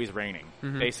was always raining,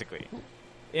 basically.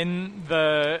 In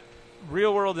the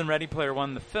real world in Ready Player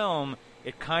One, the film,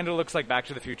 it kind of looks like Back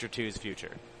to the Future 2's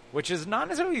future, which is not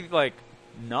necessarily like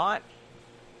not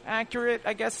accurate,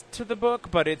 I guess, to the book,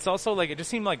 but it's also like it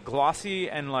just seemed like glossy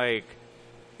and like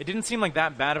it didn't seem like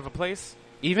that bad of a place.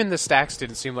 Even the stacks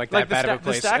didn't seem like that Like bad of a the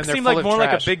place. stacks and they're seemed full like of more like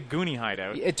trash. a big Goonie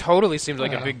hideout. It totally seemed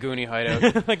like a big Goonie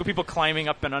hideout. Like with people climbing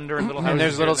up and under and little houses. And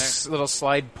there's here little and there. little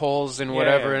slide poles and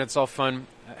whatever, Yeah. and it's all fun.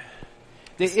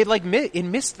 It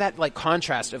missed that like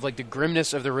contrast of like the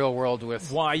grimness of the real world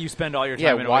with Why you spend all your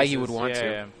time in why Oasis. you would want to.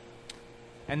 Yeah.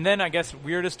 And then I guess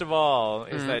weirdest of all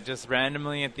is that just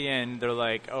randomly at the end they're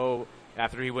like, oh,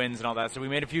 after he wins and all that, so we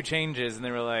made a few changes, and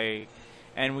they were like,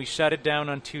 and we shut it down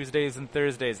on Tuesdays and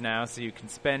Thursdays now, so you can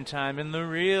spend time in the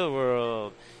real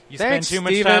world. You Thanks, spend too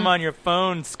much Steven. time on your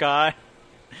phone, Scott.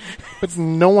 But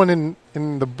no one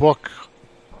in the book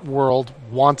world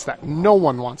wants that. No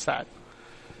one wants that.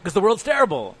 Because the world's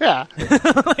terrible. Yeah.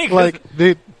 like, Like,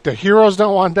 the heroes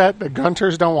don't want that. The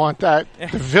Gunters don't want that.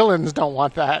 The villains don't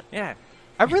want that. yeah.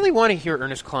 I really want to hear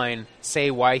Ernest Cline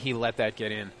say why he let that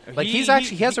get in. Like He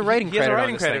has a writing he has credit a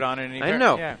writing on this credit thing. on it, and he I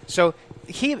know. yeah. So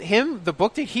the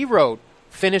book that he wrote,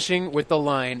 finishing with the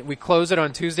line, "We close it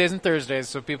on Tuesdays and Thursdays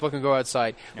so people can go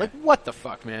outside." Like, what the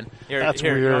fuck, man? That's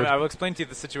here, weird. I will explain to you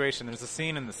the situation. There's a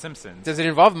scene in The Simpsons. Does it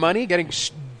involve money getting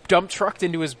dump trucked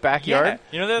into his backyard? Yeah.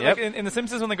 You know, that Yep. like in The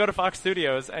Simpsons when they go to Fox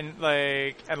Studios and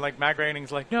Matt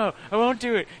Groening's like, no, I won't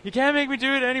do it. You can't make me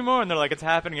do it anymore. And they're like, it's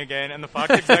happening again. And the Fox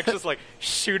execs just like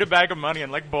shoot a bag of money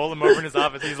and like bowl him over in his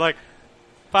office. He's like,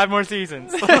 5 more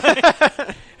seasons.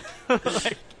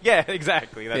 Like, yeah,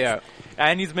 exactly. Yeah.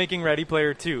 And he's making Ready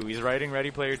Player 2. He's writing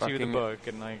Ready Player 2, the Fucking- book,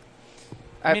 and like,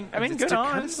 I mean, it's good to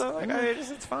on. cons- So like,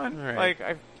 it's fun. All right.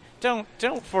 Like, don't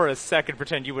for a second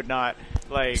pretend you would not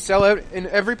like Sell out in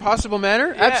every possible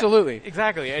manner? Yeah, Absolutely.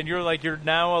 exactly. And you're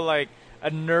now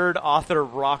a nerd author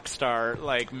rock star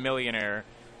millionaire,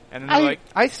 and then they're like,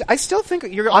 I still think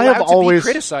you're I allowed have to always- be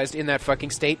criticized in that fucking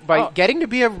state by Oh. getting to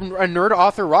be a nerd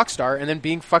author rock star and then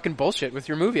being fucking bullshit with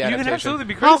your movie you adaptation. can absolutely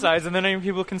be criticized, and then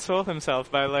people console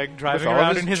himself by like driving all of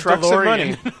around his in his trucks of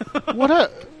money. DeLorean.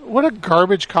 What a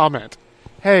garbage comment.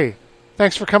 Hey,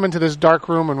 thanks for coming to this dark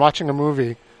room and watching a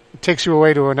movie. It takes you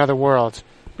away to another world.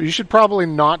 But you should probably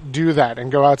not do that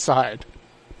and go outside.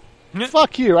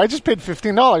 Fuck you. I just paid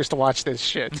 $15 to watch this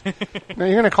shit. Now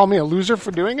you're going to call me a loser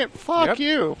for doing it? Fuck Yep.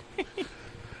 you.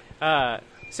 So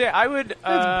yeah, I would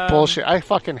That's bullshit. I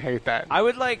fucking hate that. I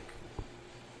would like.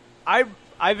 I've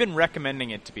been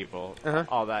recommending it to people. Uh-huh.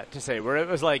 All that to say, where it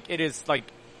was like it is like,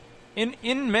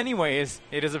 in many ways,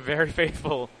 it is a very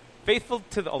faithful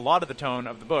to a lot of the tone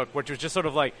of the book, which was just sort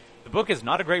of like the book is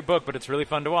not a great book, but it's really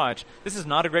fun to watch. This is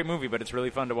not a great movie, but it's really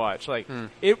fun to watch. Like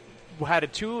it had a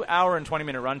 2 hour and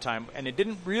 20-minute runtime, and it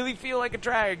didn't really feel like it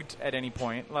dragged at any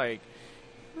point. Like,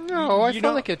 no, I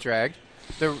felt like it dragged.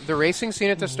 The racing scene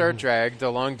at the start dragged.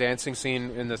 The long dancing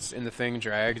scene in the thing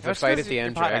dragged. The fight at the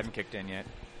end dragged. Hadn't kicked in yet,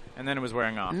 and then it was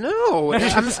wearing off. No,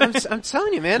 I'm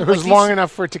telling you, man. It was long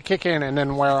enough for it to kick in and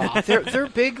then wear off. They're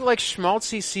big, like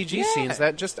schmaltzy CG scenes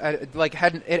that just hadn't.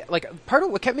 Part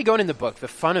of what kept me going in the book, the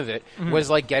fun of it, was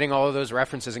like getting all of those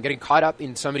references and getting caught up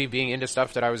in somebody being into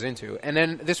stuff that I was into. And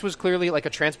then this was clearly like a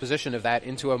transposition of that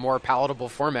into a more palatable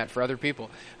format for other people.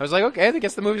 I was like, okay, I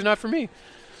guess the movie's not for me.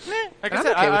 Like I'm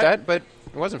okay with that, but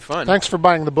it wasn't fun. Thanks for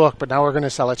buying the book, but now we're going to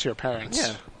sell it to your parents.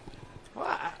 Yeah. Well,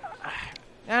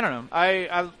 I don't know.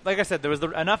 I like I said, there was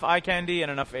enough eye candy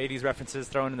and enough 80s references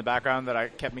thrown in the background that I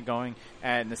kept me going,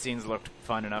 and the scenes looked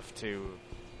fun enough to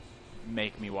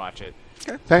make me watch it.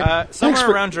 Okay. Somewhere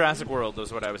around Jurassic World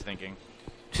was what I was thinking.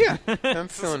 Yeah, I'm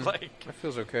feeling. Like, that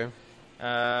feels okay.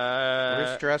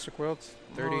 Where's Jurassic World?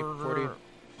 30, 40,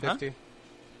 50? Huh?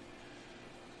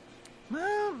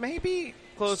 Well, maybe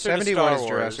closer 71 to Star is Wars.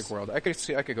 Jurassic World. I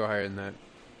could go higher than that.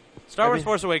 Star Wars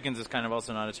Force Awakens is kind of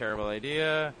also not a terrible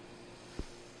idea.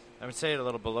 I would say it a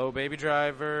little below Baby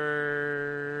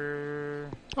Driver.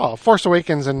 Oh, Force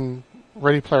Awakens and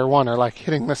Ready Player One are like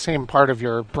hitting the same part of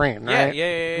your brain, right?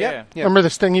 Yeah. Remember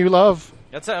this thing you love?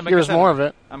 That's like Here's more of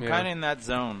it. I'm kind of in that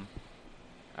zone,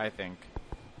 I think.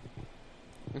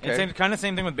 Okay. It's kind of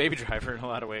same thing with Baby Driver in a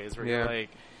lot of ways, where you're Yeah. like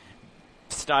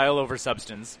style over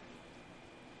substance.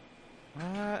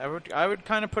 I would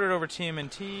kind of put it over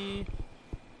TMNT.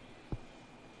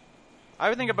 I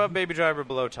would think above Baby Driver,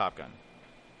 below Top Gun.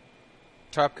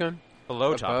 Top Gun?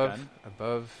 Below Top Gun.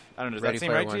 Above. I don't know. Does Ready that seem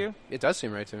Player right One. to you? It does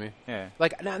seem right to me. Yeah.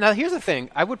 Like now, here's the thing.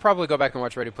 I would probably go back and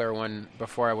watch Ready Player One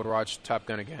before I would watch Top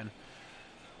Gun again.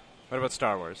 What about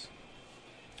Star Wars?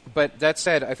 But that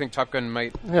said, I think Top Gun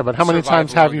might. Yeah, but how many survive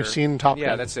times have you longer. seen Top Gun?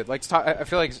 Yeah, that's it. Like I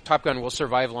feel like Top Gun will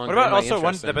survive longer. What about in my also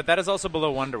interest in- but that is also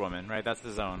below Wonder Woman, right? That's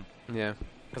the zone. Yeah.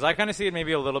 Because I kind of see it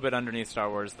maybe a little bit underneath Star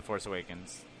Wars: The Force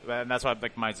Awakens, and that's why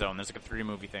like my zone. There's like a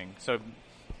 3-movie thing. So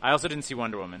I also didn't see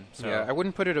Wonder Woman. So Yeah, I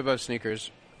wouldn't put it above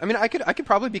Sneakers. I mean, I could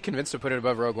probably be convinced to put it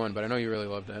above Rogue One, but I know you really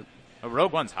loved it.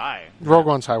 Rogue One's high. Rogue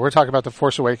One's high. We're talking about The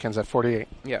Force Awakens at 48.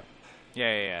 Yeah.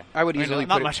 Yeah. I would mean, easily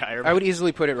not put much it, higher. I would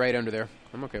easily put it right under there.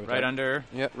 I'm okay with that. right under.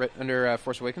 Yeah, right under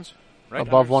Force Awakens. Right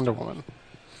above under Wonder Woman.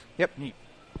 Yep. Neat.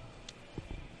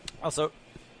 Also,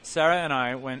 Sarah and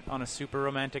I went on a super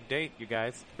romantic date, you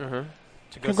guys. Uh-huh.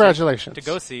 Congratulations. To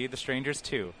go see The Strangers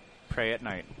 2, Pray at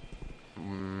Night.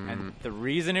 And the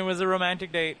reason it was a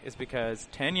romantic date is because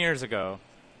 10 years ago,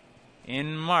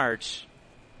 in March,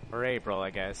 or April,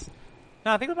 I guess.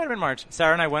 No, I think it might have been March.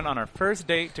 Sarah and I went on our first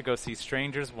date to go see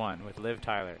Strangers 1 with Liv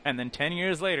Tyler. And then 10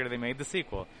 years later, they made the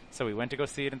sequel. So we went to go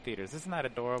see it in theaters. Isn't that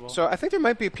adorable? So I think there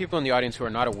might be people in the audience who are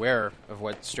not aware of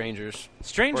what Strangers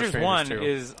 1 2.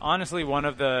 is honestly one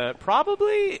of the,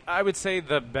 probably, I would say,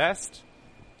 the best,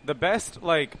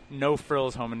 like,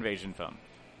 no-frills home invasion film.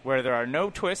 Where there are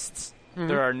no twists,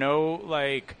 there are no,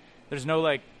 like, there's no,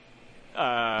 like,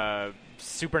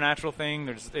 supernatural thing.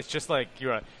 It's just like,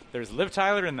 there's Liv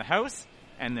Tyler in the house,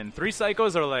 and then 3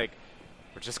 psychos are like,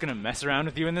 we're just gonna mess around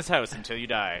with you in this house until you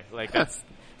die. Like,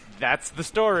 that's the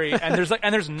story, and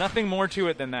there's nothing more to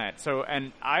it than that. So,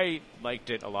 and I liked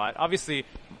it a lot. Obviously,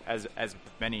 as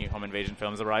many home invasion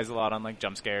films, it relies a lot on like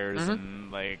jump scares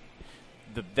and like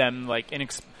them like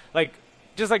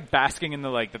just like basking in the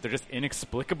like that they're just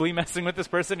inexplicably messing with this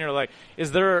person. You're like,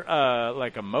 is there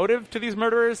like a motive to these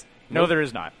murderers? No, there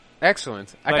is not.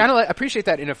 Excellent. I Like- kind of appreciate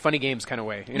that in a funny games kind of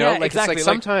way. You know, Yeah, like exactly. it's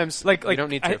like sometimes like you don't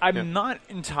need to. I'm not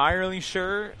entirely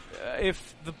sure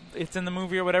if it's in the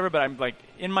movie or whatever, but I'm like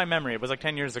in my memory, it was like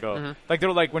 10 years ago. Like they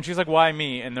were like when she's like, "Why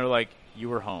me?" and they're like, "You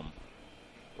were home."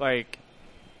 Like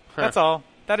that's all.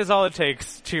 That is all it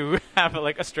takes to have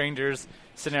like a strangers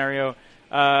scenario.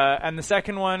 And the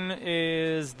second one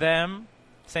is them,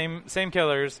 same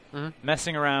killers,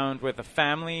 messing around with a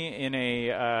family in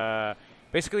a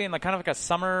basically in like kind of like a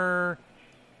summer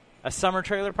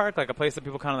trailer park, like a place that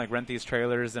people kind of like rent these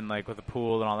trailers and like with a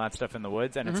pool and all that stuff in the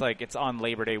woods. And it's like it's on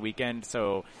Labor Day weekend,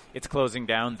 so it's closing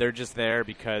down. They're just there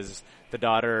because the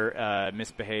daughter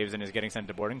misbehaves and is getting sent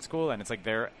to boarding school, and it's like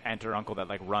their aunt or uncle that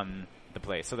like run the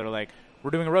place. So they're like,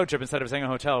 we're doing a road trip instead of staying in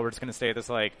a hotel. We're just going to stay at this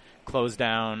like closed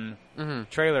down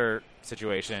trailer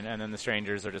situation. And then the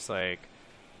strangers are just like,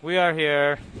 we are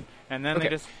here, and then they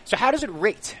just. So how does it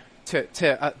rate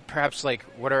to perhaps like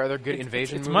what are other good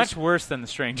invasion It's movies? much worse than The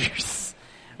Strangers.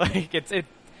 Like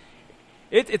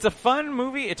it's a fun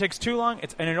movie. It takes too long.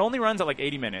 And it only runs at like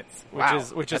 80 minutes, which Wow.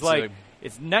 is That's like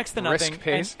It's next to nothing. Brisk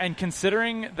pace. And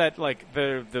considering that like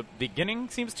the beginning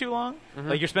seems too long,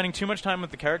 like you're spending too much time with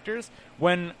the characters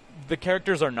when the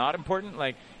characters are not important.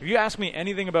 Like if you ask me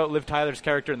anything about Liv Tyler's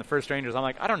character in The First Strangers, I'm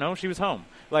like, I don't know, she was home.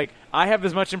 Like I have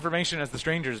as much information as the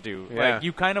strangers do. Yeah. Like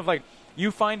you kind of like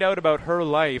you find out about her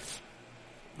life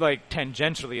like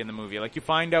tangentially in the movie. Like you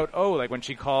find out, oh, like when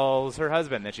she calls her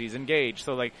husband that she's engaged.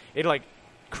 So like it like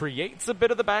creates a bit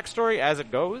of the backstory as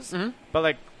it goes. But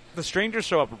like the strangers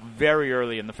show up very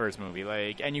early in the first movie,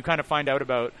 like, and you kind of find out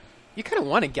about. You kind of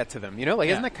want to get to them, you know? Like,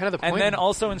 isn't that kind of the point? And then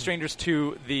also in Strangers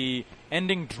 2, the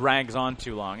ending drags on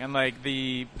too long, and like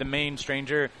the main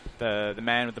stranger, the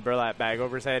man with the burlap bag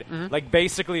over his head, like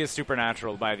basically is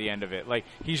supernatural by the end of it. Like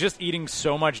he's just eating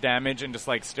so much damage and just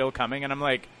like still coming, and I'm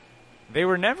like, they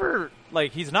were never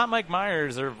like he's not Mike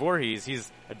Myers or Voorhees,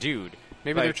 he's a dude.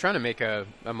 Maybe like, they're trying to make a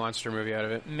monster movie out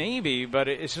of it. Maybe, but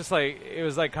it's just like it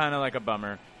was like kind of like a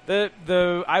bummer.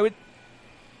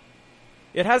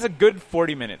 It has a good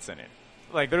 40 minutes in it.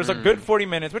 Like there's a good 40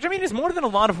 minutes, which I mean is more than a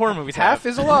lot of horror movies Half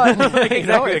have. is a lot. Like, You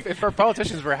know, exactly. if our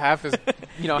politicians were half as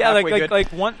yeah, halfway good. like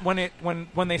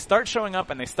when they start showing up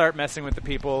and they start messing with the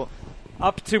people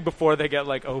up to before they get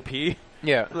like OP.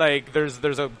 Yeah. Like there's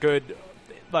a good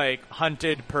like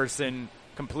hunted person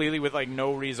completely with like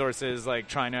no resources, like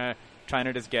trying to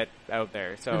just get out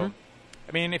there. So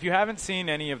I mean, if you haven't seen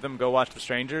any of them, go watch The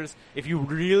Strangers. If you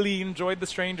really enjoyed The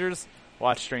Strangers,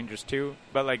 watch Strangers 2.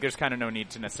 But like there's kind of no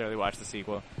need to necessarily watch the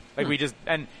sequel. Like we just,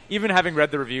 and even having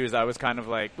read the reviews, I was kind of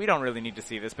like, we don't really need to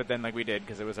see this, but then like we did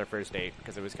because it was our first date,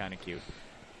 because it was kind of cute.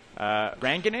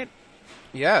 Ranking it?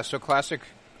 Yeah, so classic.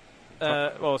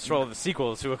 Well, it's the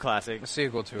sequel to a classic. A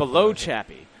sequel to Below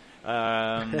Chappie.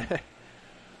 I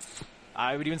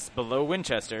would even below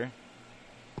Winchester.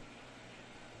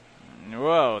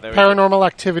 Whoa, there we go. Paranormal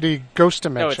Activity Ghost No,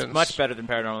 Dimensions. it's much better than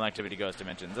Paranormal Activity Ghost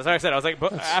Dimensions. That's what I said. I was like,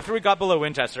 after we got below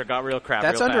Winchester, it got real crap.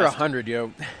 That's real under fast. 100,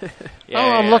 yo. Yeah,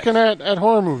 I'm looking at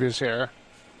horror movies here.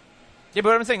 Yeah, but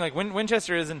what I'm saying, like,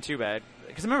 Winchester isn't too bad.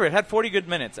 Because remember, it had 40 good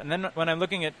minutes. And then when I'm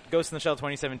looking at Ghost in the Shell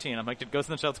 2017, I'm like, did Ghost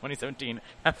in the Shell 2017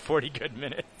 have 40 good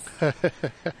minutes?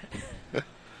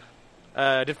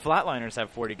 Did Flatliners have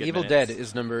 40 good Evil minutes? Dead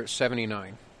is number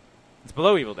 79. It's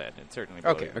below Evil Dead. It's certainly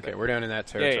below Okay, Evil okay, Dead. we're down in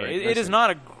that Yeah, territory. it is not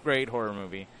a great horror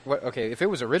movie. What, okay, if it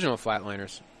was original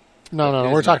Flatliners. No,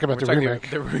 it we're is talking not. about the We're talking remake.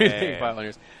 The remake Yeah.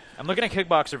 Flatliners. I'm looking at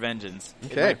Kickboxer Vengeance.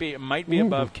 Okay. It might be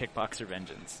above Kickboxer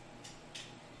Vengeance.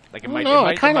 Like it might. No, it might,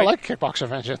 I kind it of might- like Kickboxer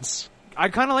Vengeance. I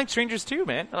kind of like Strangers too,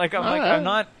 man. Like I'm like Alright. I'm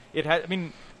not. It has. I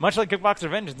mean, much like Kickboxer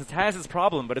Vengeance, it has its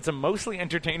problem, but it's a mostly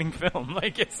entertaining film.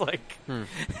 Like it's like.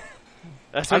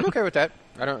 That's I'm what, okay with that.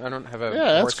 I don't have a Yeah,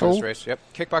 that's horse in this cool. race. Yep.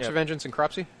 Kickboxer Yep. Vengeance and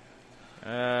Cropsy?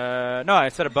 No, I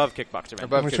said above Kickboxer Vengeance.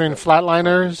 Above Between Kickboxer.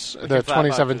 Flatliners, the Flatboxers,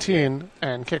 2017,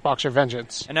 and Kickboxer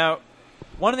Vengeance. And now,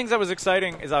 one of the things that was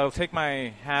exciting is I'll take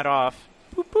my hat off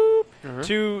boop, boop, Mm-hmm.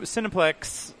 to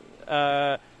Cineplex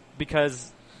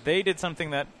because they did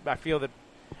something that I feel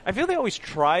they always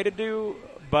try to do,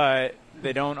 but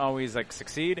they don't always like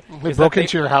succeed. They is broke that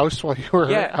into your house while you were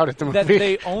yeah, out at the that movie.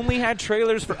 they only had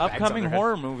trailers for on upcoming their head.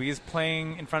 horror movies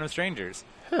playing in front of strangers.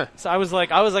 So I was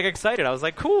like excited. I was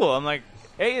like, cool. I'm like,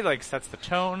 A, like sets the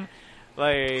tone,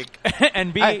 like,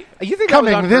 and B, You think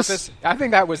Coming that was on this- purpose? I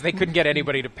think that was they couldn't get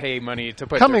anybody to pay money to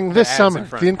put Coming the this ads summer, in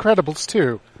front. The Incredibles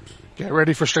 2. Get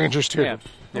ready for Strangers 2. yeah.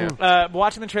 Yeah.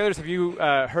 Watching the trailers, have you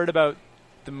heard about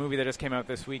the movie that just came out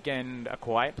this weekend, A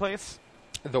Quiet Place?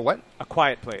 The what? A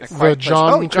Quiet Place. The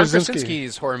John John Krasinski.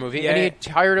 Krasinski's horror movie, Yeah. and he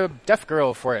hired a deaf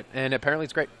girl for it, and apparently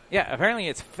it's great. Yeah, apparently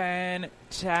it's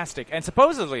fantastic. And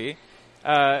supposedly,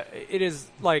 it is,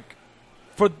 like,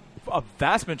 for a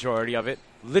vast majority of it,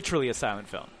 literally a silent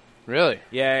film. Really?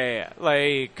 Yeah.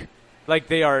 Like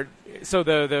they are. So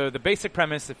the basic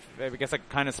premise, if I guess like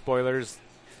kind of spoilers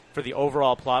for the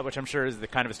overall plot, which I'm sure is the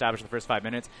kind of established in the first 5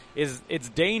 minutes, is it's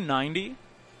day 90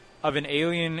 of an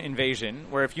alien invasion,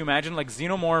 where if you imagine like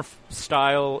xenomorph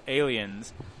style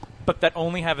aliens, but that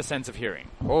only have a sense of hearing.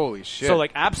 Holy shit. So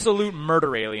like absolute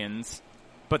murder aliens,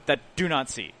 but that do not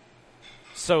see.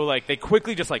 So like they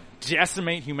quickly just like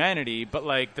decimate humanity, but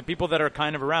like the people that are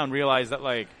kind of around realize that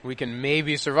like we can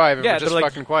maybe survive if we're just they're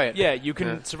like, fucking quiet. Yeah, you can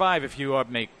Yeah. survive if you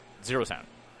make zero sound.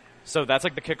 So that's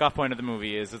like the kickoff point of the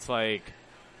movie. Is it's like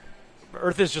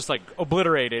Earth is just like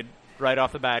obliterated right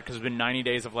off the bat because it's been 90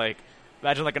 days of like.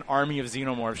 Imagine like an army of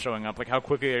xenomorphs showing up, like how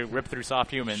quickly they rip through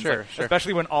soft humans. Sure, like, sure.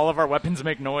 Especially when all of our weapons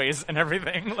make noise and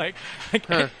everything, like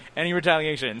any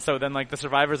retaliation. So then like the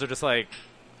survivors are just like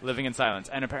living in silence.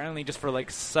 And apparently just for like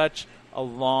such a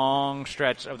long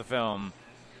stretch of the film,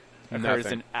 occurs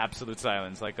Nothing. in absolute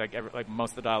silence. Like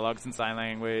most of the dialogue's in sign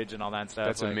language and all that stuff.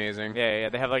 That's like, amazing. Yeah.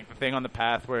 They have like the thing on the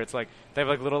path where it's like they have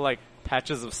like little like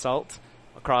patches of salt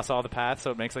across all the paths,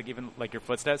 so it makes like even like your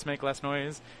footsteps make less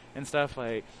noise and stuff.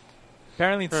 Like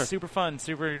apparently it's super fun,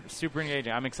 super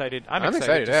engaging. I'm excited. I'm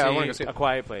excited to yeah, I see wanna go see it. A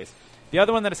Quiet Place. The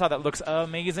other one that I saw that looks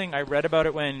amazing, I read about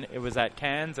it when it was at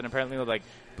Cannes, and apparently it like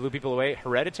blew people away.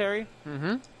 Hereditary.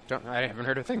 I haven't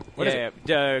heard a thing. What yeah, is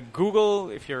it? Google,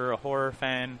 if you're a horror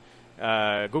fan,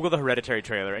 Google the Hereditary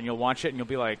trailer, and you'll watch it, and you'll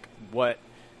be like, "What?"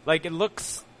 Like it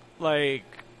looks like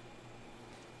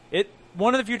it.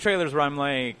 One of the few trailers where I'm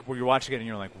like, where you're watching it, and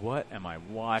you're like, "What am I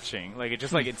watching?" Like it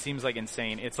just like it seems like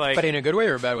insane. It's like, But in a good way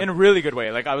or a bad way? in a really good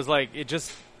way. Like I was like, it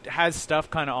just has stuff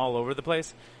kind of all over the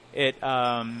place. It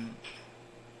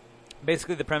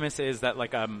basically the premise is that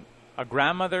like a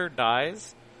grandmother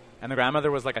dies, and the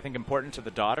grandmother was like I think important to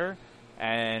the daughter,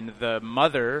 and the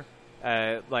mother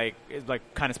like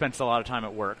kind of spends a lot of time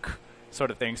at work,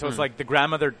 sort of thing. So it's like the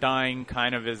grandmother dying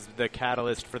kind of is the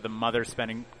catalyst for the mother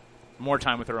spending more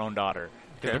time with her own daughter,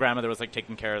 because the grandmother was like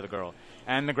taking care of the girl,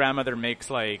 and the grandmother makes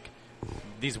like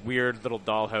these weird little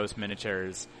dollhouse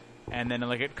miniatures. And then,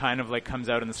 like, it kind of, like, comes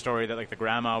out in the story that, like, the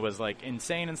grandma was, like,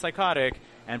 insane and psychotic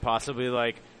and possibly,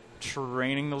 like,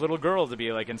 training the little girl to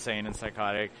be, like, insane and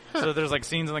psychotic. So there's, like,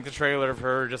 scenes in, like, the trailer of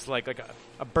her just, like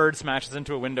a bird smashes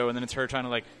into a window, and then it's her trying to,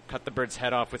 like, cut the bird's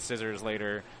head off with scissors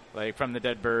later, like, from the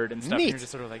dead bird and stuff. Neat. And you're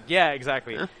just sort of like, yeah,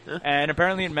 exactly. And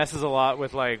apparently it messes a lot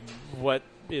with, like, what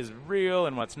is real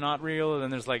and what's not real. And then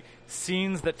there's, like,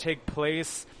 scenes that take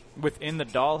place within the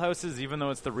dollhouses, even though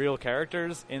it's the real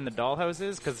characters in the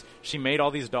dollhouses, because she made all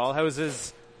these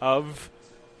dollhouses of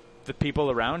the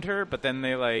people around her, but then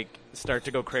they like start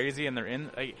to go crazy and they're in.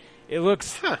 Like, it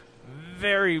looks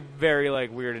very, very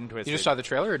like weird and twisted. You just saw the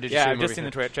trailer, or did you see Yeah, the I've movie? just seen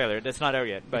the trailer. It's not out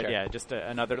yet, but Okay. yeah, just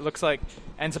another. It looks like,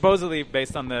 and supposedly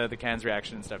based on the Cannes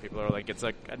reaction and stuff, people are like, it's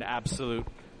like an absolute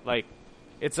like,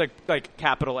 it's like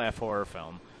capital F horror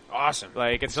film. Awesome.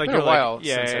 Like it's like been a you're while like,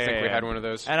 yeah, since yeah, I think yeah, we yeah. had one of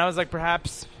those. And I was like,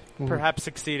 perhaps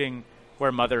succeeding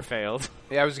where Mother failed.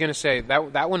 Yeah, I was gonna say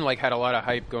that one like had a lot of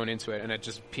hype going into it, and it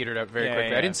just petered out very Yeah,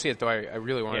 quickly. yeah. I didn't see it though. I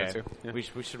really wanted Yeah. to. Yeah.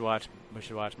 We should watch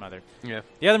Mother. Yeah.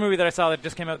 The other movie that I saw that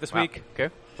just came out this Wow. week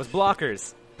Okay. was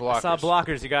Blockers. I saw Blockers.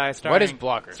 Blockers, you guys. Starring, What is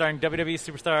Blockers? Starring WWE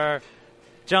superstar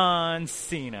John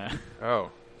Cena.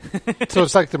 Oh. So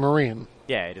it's like the Marine.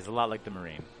 Yeah, it is a lot like the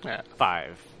Marine. Yeah.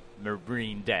 5.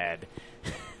 Marine Dad.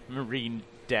 Marine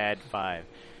Dad 5.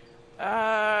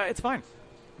 It's fine.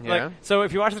 Yeah. Like, so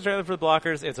if you watch the trailer for the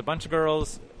Blockers, it's a bunch of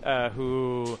girls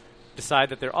who decide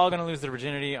that they're all going to lose their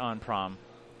virginity on prom,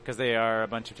 because they are a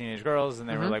bunch of teenage girls, and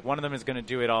they were like, one of them is going to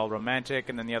do it all romantic,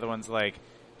 and then the other one's like,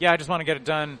 yeah, I just want to get it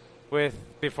done with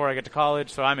before I get to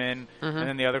college, so I'm in. And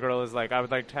then the other girl is like, I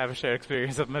would like to have a shared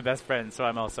experience with my best friend, so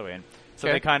I'm also in. So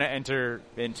Okay. they kind of enter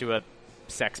into a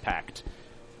sex pact.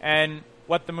 And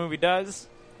what the movie does,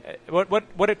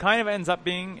 what it kind of ends up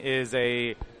being is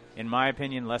a, in my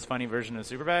opinion, less funny version of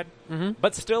Superbad,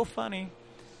 but still funny.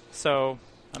 So,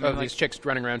 I mean, These chicks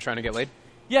running around trying to get laid.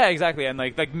 yeah, exactly, and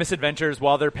like misadventures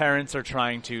while their parents are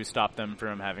trying to stop them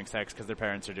from having sex because their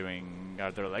parents are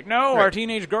they're like, no, Right. our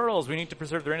teenage girls, we need to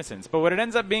preserve their innocence. But what it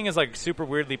ends up being is like super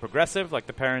weirdly progressive. Like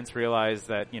the parents realize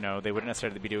that they wouldn't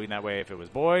necessarily be doing that way if it was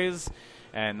boys,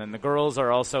 and then the girls are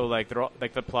also like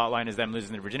like the plot line is them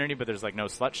losing their virginity, but there's like no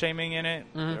slut shaming in it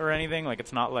or anything. Like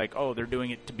it's not like, oh, they're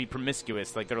doing it to be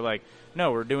promiscuous. Like they're like,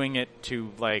 no, we're doing it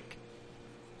to like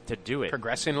to do it.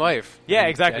 Progress in life. Yeah, And-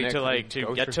 exactly. and To it- like to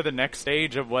go get through- to the next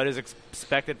stage of what is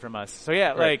expected from us. So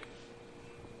yeah, Right.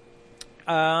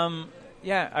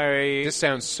 I This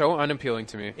sounds so unappealing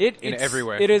to me in every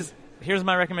way. It is. Here's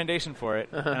my recommendation for it,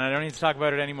 and I don't need to talk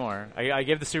about it anymore. I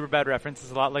gave the Superbad reference.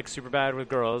 It's a lot like Superbad with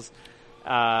girls,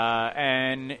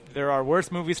 and there are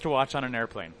worse movies to watch on an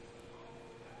airplane.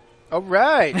 Oh,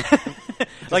 right.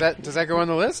 Does that go on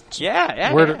the list?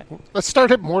 Yeah. Let's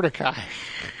start at Mordecai.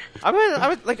 I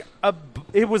would like.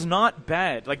 It was not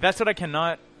bad. Like that's what I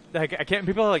cannot. Like I can't.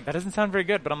 People are like, that doesn't sound very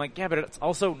good, but I'm like, yeah, but it's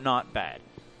also not bad.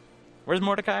 Where's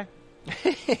Mordecai?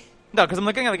 No, because I'm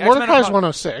looking at like Mordecai's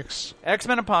 106.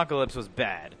 X-Men Apocalypse was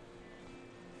bad.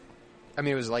 I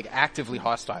mean, it was like actively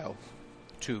hostile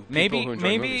to people Maybe who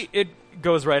enjoy movies. it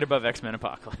goes right above X-Men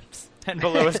Apocalypse and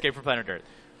below Escape from Planet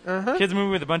Earth. Kids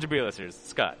movie with a bunch of B-listers.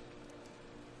 Scott.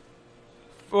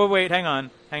 Oh wait, hang on.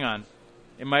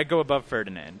 It might go above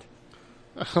Ferdinand.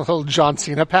 A little John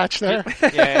Cena patch there.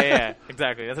 Yeah,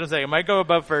 exactly. That's what I'm saying. It might go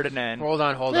above Ferdinand. Hold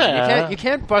on. Yeah. You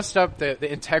can't bust up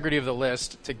the integrity of the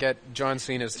list to get John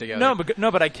Cena's together.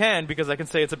 No, but I can because I can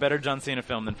say it's a better John Cena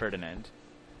film than Ferdinand.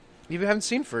 You haven't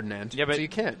seen Ferdinand. Yeah, but so you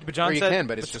can't. But John or you said, can,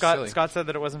 but it's just Scott, silly. Scott said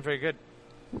that it wasn't very good.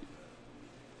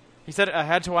 He said, I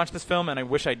had to watch this film and I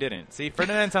wish I didn't. See,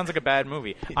 Ferdinand sounds like a bad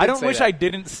movie. I don't wish that. I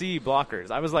didn't see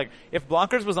Blockers. I was like, if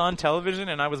Blockers was on television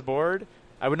and I was bored,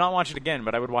 I would not watch it again,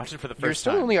 but I would watch it for the first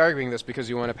time. You're still only arguing this because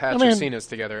you want to patch your scenes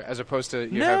together, as opposed to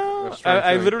you have a strong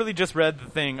I feeling. literally just read the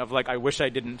thing of, like, I wish I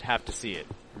didn't have to see it.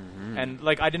 And,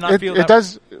 like, I did not feel It that...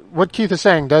 does, what Keith is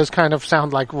saying does kind of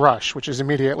sound like Rush, which is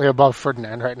immediately above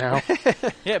Ferdinand right now.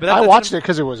 Yeah, but I watched it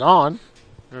because it was on.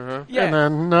 Yeah, and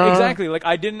then, exactly. Like,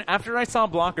 I didn't... After I saw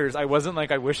Blockers, I wasn't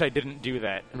like, I wish I didn't do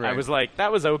that. Right. I was like,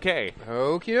 that was okay.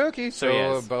 Okie dokie. So,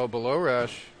 yes. below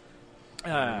Rush.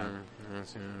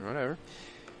 Whatever.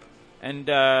 And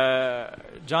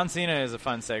John Cena is a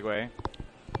fun segue.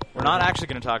 We're not actually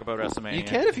going to talk about WrestleMania. You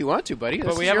can if you want to, buddy. But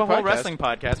This we is have your a whole podcast. wrestling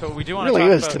podcast. But we do want It to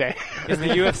really talk is about today. is the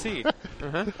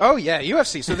UFC. Oh, yeah,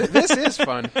 UFC. So this is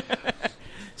fun.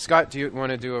 Scott, do you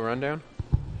want to do a rundown?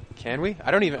 Can we?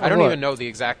 I don't even know the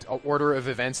exact order of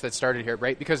events that started here,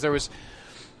 right? Because there was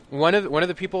one of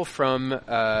the people from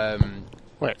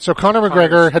Wait, so Conor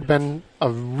McGregor had been a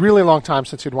really long time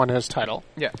since he'd won his title.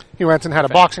 Yeah. He went and had a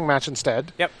boxing match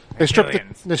instead. Yep. They stripped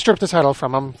Millions. the title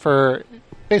from him for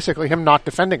basically him not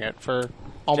defending it for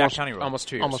almost Jack Tunney rule. almost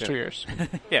 2 years. almost yeah. 2 years.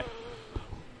 Yeah.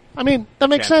 I mean, that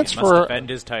makes Champion sense must for defend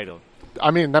his title.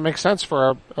 that makes sense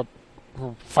for a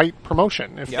fight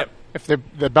promotion. If Yep. if the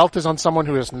belt is on someone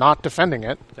who is not defending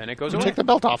it, Then it goes you away. take the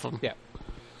belt off him. Yeah.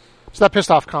 So that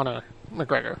pissed off Conor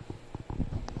McGregor.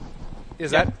 Is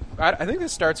that? I think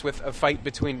this starts with a fight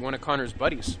between one of Connor's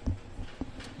buddies,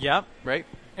 Yeah. right?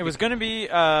 It was going to be.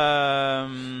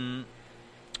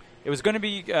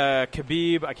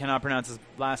 Khabib. I cannot pronounce his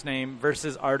last name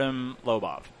versus Artem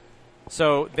Lobov.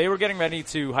 So they were getting ready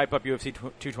to hype up UFC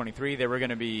 223. They were going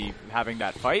to be having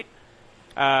that fight.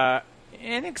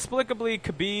 Inexplicably,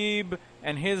 Khabib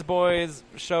and his boys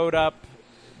showed up.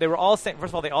 They were all staying.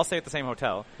 First of all, they all stay at the same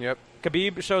hotel. Yep.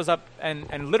 Khabib shows up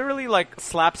and literally like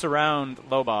slaps around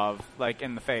Lobov like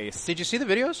in the face. Did you see the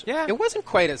videos? Yeah. It wasn't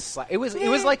quite a slap. It was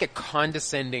like a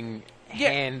condescending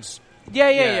hand.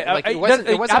 Yeah. Like, it wasn't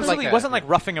absolutely like wasn't like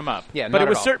roughing him up. Yeah, but not it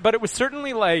was at all. but it was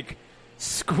certainly like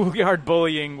schoolyard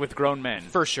bullying with grown men.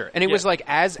 For sure. And it was like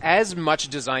as much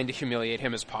designed to humiliate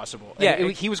him as possible. And Yeah,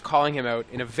 he was calling him out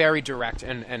in a very direct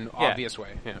and obvious way.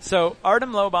 Yeah. So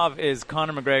Artem Lobov is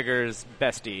Conor McGregor's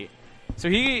bestie. So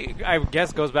he, I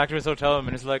guess, goes back to his hotel room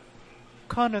and is like,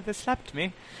 Conor, they slapped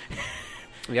me.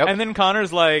 Yep. And then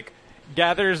Conor's like,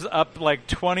 gathers up like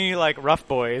 20 like rough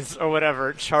boys or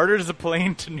whatever, charters a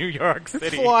plane to New York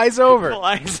City. Flies over.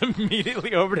 Flies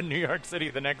immediately over to New York City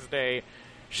the next day.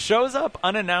 Shows up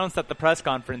unannounced at the press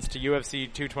conference to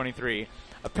UFC 223.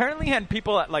 Apparently had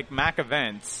people at like Mac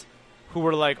events who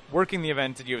were like working the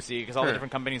event at UFC because all the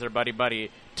different companies are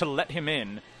buddy to let him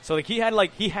in. So like he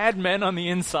had men on the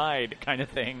inside kind of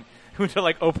thing who to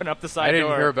like open up the side I didn't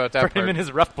door hear about that for part. him and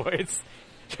his rough boys.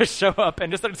 Just show up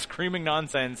and just start screaming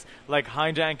nonsense, like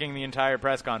hijacking the entire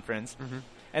press conference. Mm-hmm.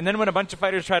 And then when a bunch of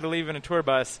fighters try to leave in a tour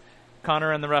bus,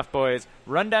 Conor and the rough boys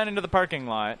run down into the parking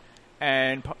lot,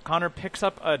 and Conor picks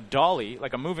up a dolly,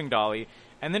 like a moving dolly,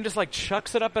 and then just like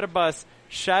chucks it up at a bus,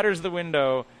 shatters the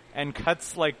window, and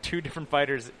cuts like 2 different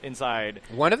fighters inside.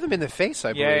 One of them in the face,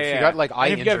 I believe. Yeah. He got like eye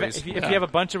And injuries. if you have a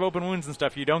bunch of open wounds and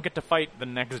stuff, you don't get to fight the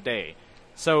next day.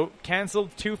 So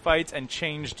canceled 2 fights and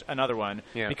changed another one.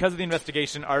 Yeah. Because of the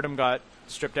investigation, Artem got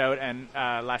stripped out, and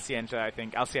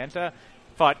Alcienta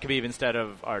fought Khabib instead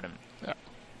of Artem. Yeah.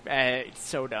 It's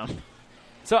so dumb.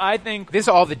 So I think This is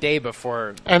all the day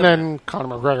before. And then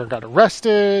Conor McGregor got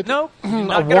arrested. Nope, he did a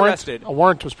not get warrant, arrested. A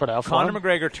warrant was put out for Conor him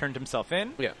McGregor turned himself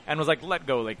in Yeah. and was like let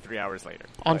go like 3 hours later.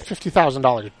 on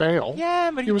 $50,000 bail.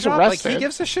 Yeah, but he was dropped, arrested. Like, he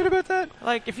gives a shit about that?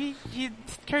 Like if he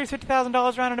carries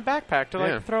 $50,000 around in a backpack to like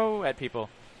Yeah. throw at people.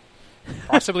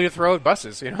 Possibly to throw at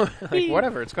buses, you know? Like,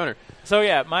 whatever, it's Conor. So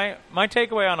yeah, my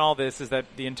takeaway on all this is that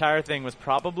the entire thing was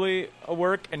probably a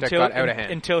work until got out of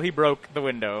hand. until he broke the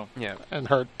window. Yeah. and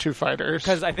hurt 2 fighters.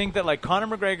 Because I think that like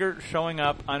Conor McGregor showing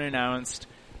up unannounced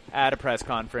at a press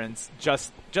conference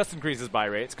just increases buy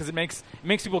rates because it makes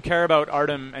people care about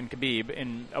Artem and Khabib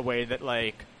in a way that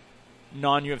like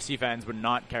non-UFC fans would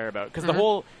not care about. Because the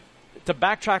whole, to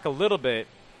backtrack a little bit,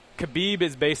 Khabib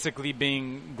is basically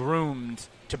being groomed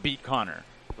to beat Conor.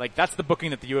 Like that's the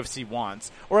booking that the UFC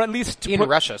wants, or at least to In put,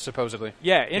 Russia, supposedly.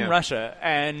 Yeah, in Russia,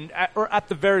 and or at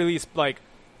the very least, like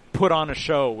put on a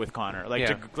show with Conor,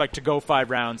 like to go 5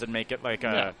 rounds and make it like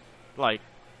a like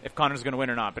if Conor's going to win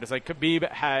or not. But it's like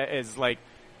Khabib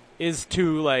is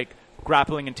to like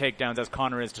grappling and takedowns as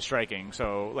Conor is to striking.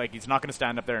 So like he's not going to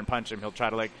stand up there and punch him. He'll try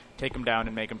to like take him down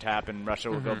and make him tap, and Russia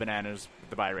will go bananas with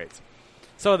the buy rates.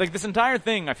 So like this entire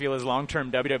thing, I feel, is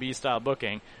long-term WWE style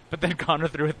booking. But then Conor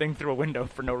threw a thing through a window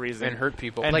for no reason and hurt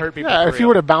people. And Like, hurt people. Yeah, for if he real.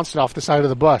 would have bounced it off the side of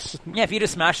the bus, Yeah, if he'd have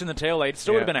smashed in the taillight, it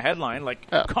still would have Yeah. been a headline. Like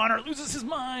Yeah. Conor loses his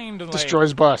mind. And, like,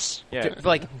 destroys bus. Yeah.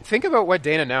 Like, think about what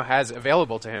Dana now has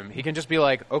available to him. He can just be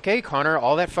like, okay, Connor,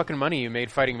 all that fucking money you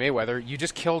made fighting Mayweather, you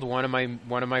just killed one of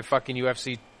my fucking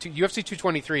UFC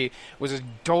 223 was a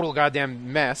total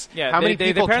goddamn mess. Yeah, How many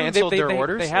people apparently canceled their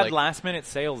orders? They had Like, last-minute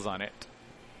sales on it.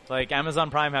 Like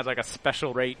Amazon Prime had like a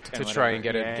special rate To try and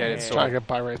get it sold. Try to get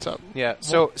buy rates up. yeah.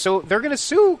 So they're gonna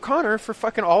sue Connor for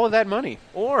fucking all of that money.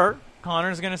 Or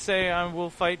Connor's gonna say, "I will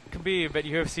fight Khabib at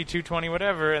UFC 220,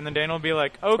 whatever," and then Dana will be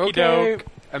like, "Okie Okay. doke."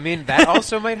 I mean, that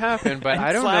also might happen, but And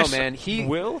I don't know, slash man. He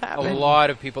will a happen. lot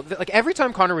of people like every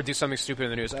time Connor would do something stupid in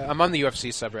the news. I'm on the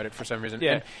UFC subreddit for some reason.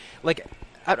 Yeah. And, like.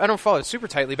 I don't follow it super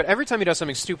tightly, but every time he does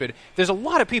something stupid, there's a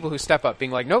lot of people who step up,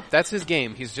 being like, "Nope, that's his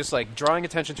game. He's just like drawing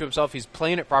attention to himself. He's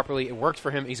playing it properly. It worked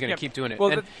for him. He's going to Yeah. keep doing it." Well,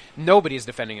 and nobody is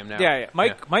defending him now. Yeah.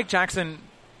 Mike Jackson,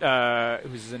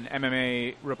 who's an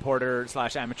MMA reporter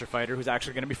 / amateur fighter, who's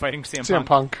actually going to be fighting CM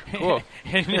Punk. Cool.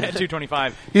 in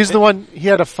 225. He's the one. He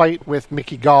had a fight with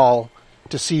Mickey Gall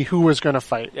to see who was going to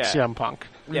fight Yeah. CM Punk.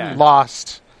 Yeah.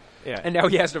 Lost, Yeah, And now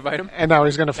he has to fight him. and now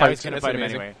he's going to now fight. he's going to That's fight him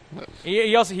amazing. anyway.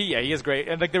 He is great,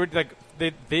 and like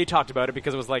they talked about it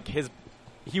because it was like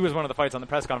he was one of the fights on the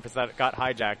press conference that got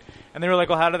hijacked, and they were like,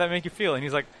 "Well, how did that make you feel?" And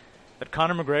he's like, "That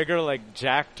Conor McGregor like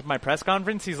jacked my press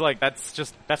conference." He's like,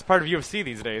 "That's part of UFC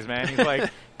these days, man." He's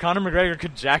like, "Conor McGregor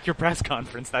could jack your press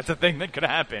conference. That's a thing that could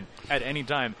happen at any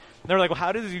time." And they're like, "Well,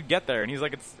 how does you get there?" And he's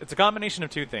like, "It's a combination of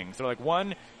two things." They're like,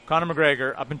 one, Conor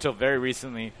McGregor, up until very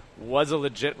recently, was a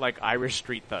legit like Irish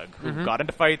street thug who got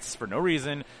into fights for no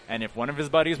reason, and if one of his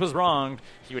buddies was wronged,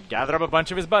 he would gather up a bunch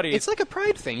of his buddies. It's like a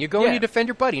pride thing. You go and Yeah. you defend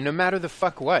your buddy, no matter the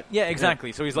fuck what. Yeah,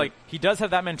 exactly. So he's like, he does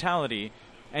have that mentality,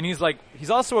 and he's like,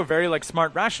 he's also a very like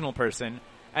smart, rational person,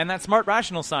 and that smart,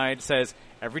 rational side says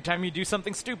every time you do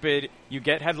something stupid, you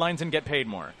get headlines and get paid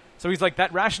more. So he's like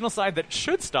that rational side that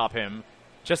should stop him,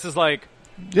 just as like,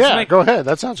 Yeah, go ahead.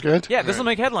 That sounds good. yeah, this will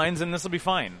make headlines and this will be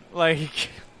fine. Like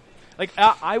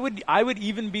I would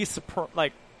even be surprised.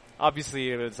 Like,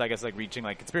 obviously, it was I guess like reaching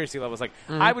like conspiracy levels. Like,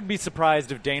 I would be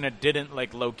surprised if Dana didn't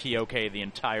like low key okay the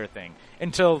entire thing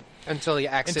until Until he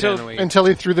accidentally. Until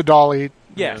he threw the dolly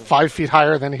Yeah. 5 feet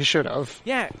higher than he should have.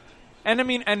 yeah, and I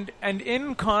mean and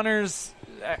in Connor's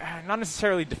not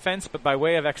necessarily defense, but by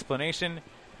way of explanation,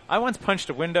 I once punched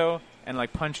a window and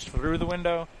like punched through the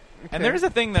window. And there's a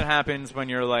thing that happens when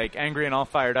you're like angry and all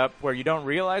fired up where you don't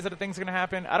realize that a thing's going to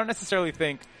happen. I don't necessarily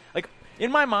think like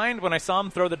in my mind when I saw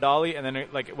him throw the dolly and then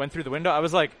it went through the window, I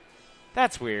was like,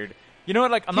 that's weird. You know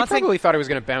what? Like I'm he not saying probably thought it was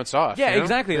going to bounce off. yeah, you know?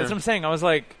 exactly. That's what I'm saying. I was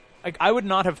like I would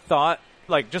not have thought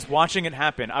like just watching it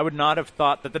happen. I would not have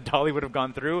thought that the dolly would have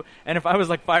gone through. And if I was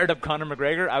like fired up Conor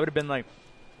McGregor, I would have been like,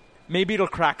 maybe it'll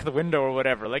crack the window or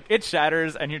whatever. Like it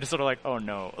shatters, and you're just sort of like, oh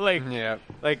no. Like Yeah.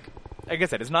 Like I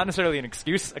said, it's not necessarily an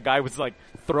excuse. A guy was like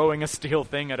throwing a steel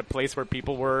thing at a place where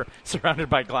people were surrounded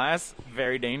by glass.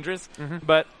 Very dangerous.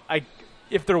 But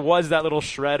if there was that little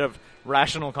shred of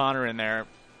rational Connor in there,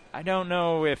 I don't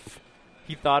know if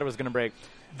he thought it was going to break.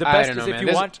 The I best don't know, is if man. you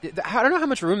There's- want. I don't know how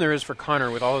much room there is for Connor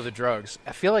with all of the drugs.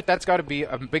 I feel like that's got to be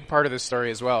a big part of this story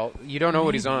as well. You don't know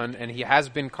what he's on, and he has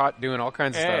been caught doing all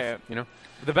kinds of Yeah. stuff. You know.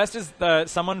 The best is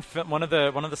one of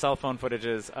the cell phone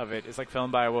footages of it is like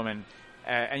filmed by a woman,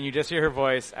 and you just hear her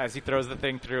voice as he throws the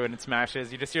thing through and it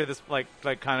smashes. You just hear this like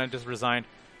kind of just resigned,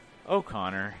 "Oh,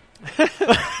 Connor." I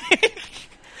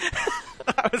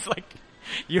was like,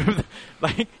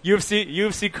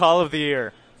 UFC call of the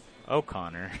year. "Oh,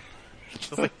 Connor."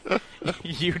 Just like,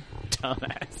 you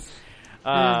dumbass.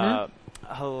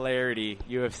 Hilarity,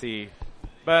 UFC.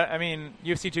 But I mean,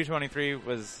 UFC 223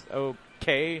 was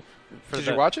okay. Did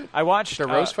you watch it? I watched The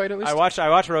Rose fight, at least? I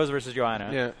watched Rose versus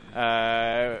Joanna.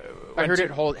 Yeah. I heard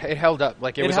it held up.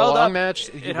 Like it was a held long up. match.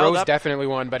 It held Rose up. definitely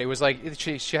won, but it was like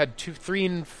she had 2, 3,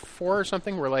 and 4 or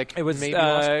something. Where like It was maybe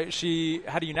lost. she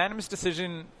had a unanimous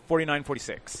decision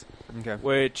 49-46, Okay.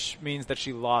 which means that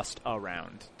she lost a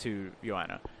round to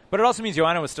Joanna. But it also means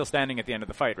Joanna was still standing at the end of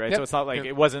the fight, right? Yep. So it's not like Yep.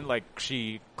 it wasn't like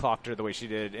she clocked her the way she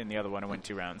did in the other one and went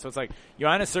 2 rounds. So it's like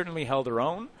Joanna certainly held her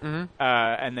own,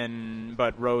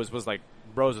 but Rose was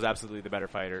absolutely the better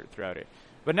fighter throughout it.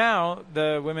 But now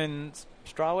the women's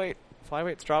flyweight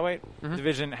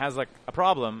division has like a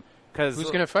problem because Who's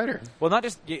gonna fight her? well, not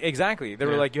just exactly. They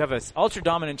were Yeah. like, you have a ultra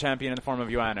dominant champion in the form of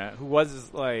Joanna, who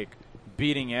was like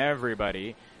beating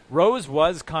everybody. Rose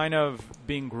was kind of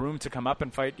being groomed to come up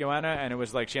and fight Joanna, and it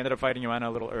was like she ended up fighting Joanna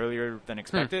a little earlier than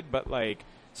expected. But like,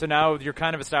 so now you're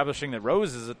kind of establishing that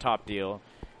Rose is a top deal,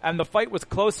 and the fight was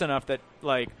close enough that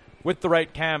like with the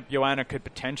right camp, Joanna could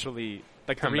potentially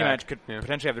Come the rematch back. could Yeah.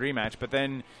 potentially have the rematch, but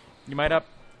then you might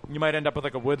end up with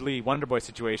like a Woodley Wonderboy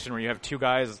situation where you have two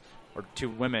guys or two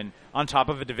women on top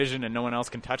of a division and no one else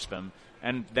can touch them.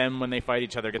 And then when they fight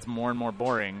each other, it gets more and more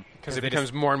boring because it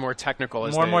becomes more and more technical.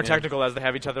 More and more technical as they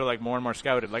have each other like more and more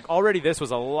scouted. Like already, this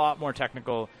was a lot more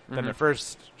technical than the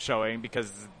first showing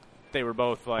because they were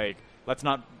both like, let's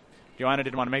not. Joanna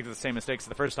didn't want to make the same mistakes as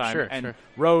the first time, and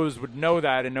Rose would know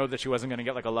that and know that she wasn't going to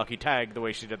get like a lucky tag the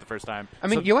way she did the first time. I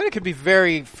mean, Joanna could be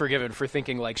very forgiven for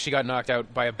thinking like she got knocked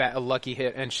out by a lucky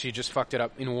hit and she just fucked it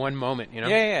up in one moment. You know?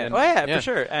 Yeah, for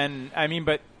sure. And I mean,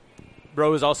 but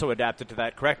Rose also adapted to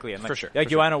that correctly, and like, for sure.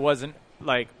 Joanna wasn't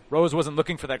like Rose wasn't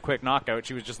looking for that quick knockout.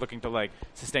 She was just looking to like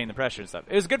sustain the pressure and stuff.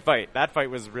 It was a good fight. That fight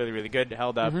was really, really good.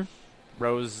 Held up.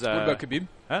 Rose. What about Khabib?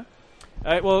 Huh?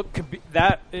 Well,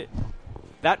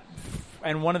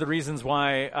 and one of the reasons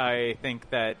why I think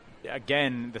that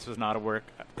again this was not a work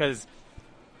because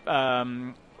La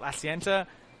Cienta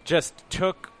just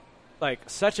took like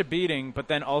such a beating, but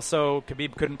then also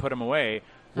Khabib couldn't put him away.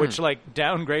 Which like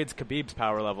downgrades Khabib's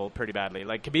power level pretty badly.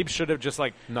 Like Khabib should have just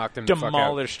like knocked him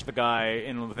demolished the guy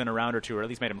within a round or two, or at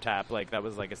least made him tap. Like that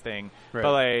was like his thing. Right.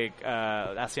 But like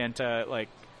La Cienta like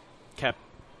kept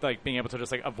like being able to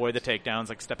just like avoid the takedowns,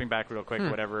 like stepping back real quick,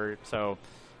 whatever. So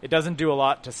it doesn't do a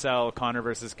lot to sell Conor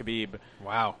versus Khabib.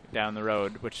 Wow, down the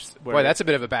road. Boy, that's a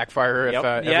bit of a backfire. If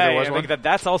there was I one. think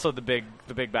that's also the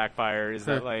big backfire is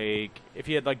that like if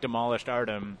he had like demolished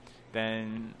Artem,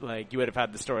 then like you would have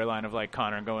had the storyline of like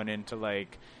Conor going into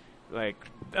like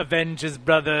avenge his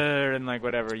brother and like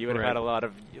whatever. You would have had a lot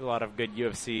of good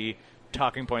UFC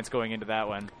talking points going into that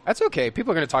one. That's okay.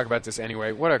 People are going to talk about this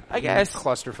anyway. What a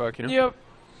clusterfuck, you know.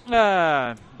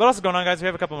 Yep. What else is going on, guys? We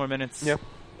have a couple more minutes. Yep.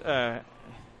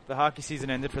 The hockey season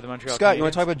ended for the Montreal Scott, Canadiens. you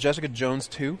want to talk about Jessica Jones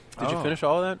 2? Did you finish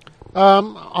all of that?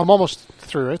 I'm almost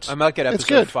through it. I might get It's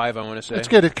episode good. 5, I want to say. It's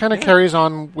good. It kind of carries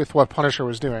on with what Punisher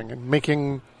was doing and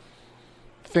making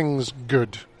things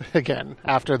good again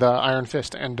after the Iron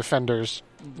Fist and Defenders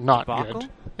not Debacle? good.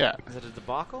 Yeah. Is it a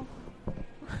debacle?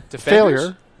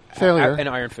 Defenders? Failure. And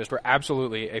Iron Fist were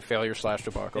absolutely a failure /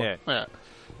 debacle. Yeah.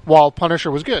 While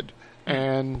Punisher was good.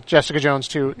 And Jessica Jones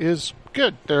 2 is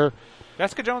good.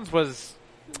 Jessica Jones was,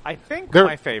 I think, They're-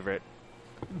 my favorite.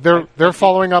 They're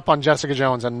following up on Jessica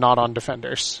Jones and not on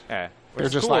Defenders. Yeah. They're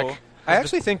Which just is cool. like- I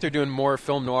actually think they're doing more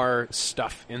film noir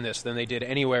stuff in this than they did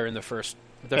anywhere in the first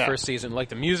season. Like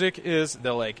the music is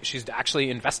she's actually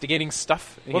investigating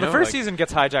stuff. Well, the first season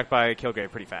gets hijacked by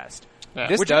Kilgrave pretty fast. Yeah.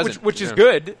 This which doesn't. is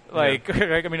good. Like,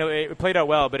 I mean, it played out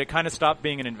well, but it kind of stopped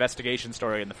being an investigation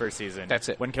story in the first season. That's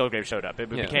it. When Kilgrave showed up, it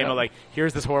became Yeah. like,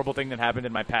 here's this horrible thing that happened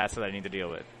in my past that I need to deal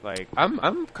with. Like,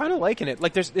 I'm kind of liking it.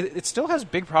 Like, it still has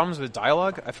big problems with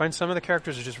dialogue. I find some of the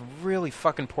characters are just really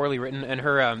fucking poorly written, and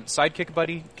her sidekick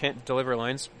buddy can't deliver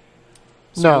lines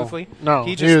smoothly. No.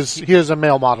 he He is a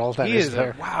male model. That he is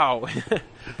there. wow.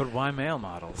 but why male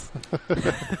models?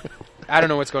 I don't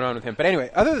know what's going on with him, but anyway,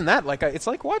 other than that, like it's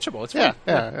like watchable. It's Yeah, fun.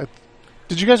 yeah.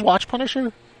 Did you guys watch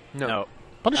Punisher? No.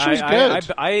 Punisher is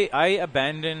good. I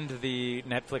abandoned the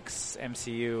Netflix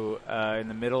MCU in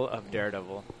the middle of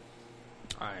Daredevil.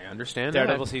 I understand.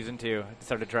 Daredevil that. season 2. It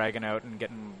started dragging out and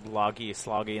getting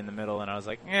sloggy in the middle, and I was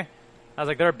like, eh. I was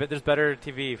like, there's better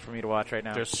TV for me to watch right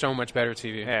now. There's so much better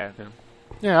TV. Yeah.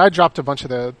 Yeah, I dropped a bunch of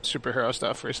the superhero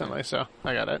stuff recently, so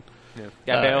I got it.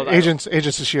 Yeah, bailed out. Agents of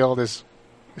S.H.I.E.L.D. is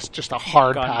just a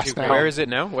hard Gone pass too now. Where is it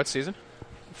now? What season?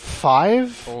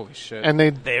 5? Holy shit! And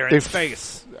They're in they've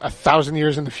space. 1,000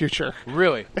 years in the future.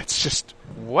 Really? It's just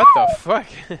What the fuck?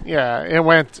 yeah.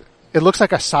 It looks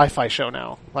like a sci-fi show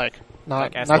now, like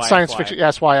not Like science SYFY. fiction.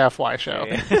 SYFY show.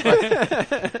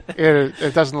 Yeah.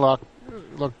 It doesn't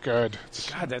look good.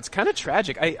 God, that's kind of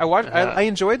tragic. I watched. I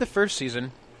enjoyed the first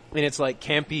season, and it's like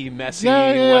campy, messy, Yeah,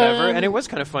 whatever, and and it was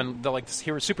kind of fun. The this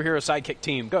superhero sidekick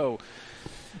team go.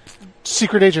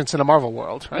 Secret agents in a Marvel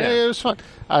world. Right? Yeah. It was fun.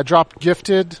 Dropped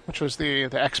Gifted, which was the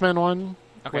X-Men one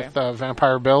Okay. with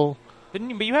Vampire Bill. But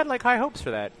you had like high hopes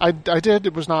for that. I did.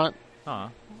 It was not.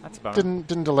 Oh, that's a bummer.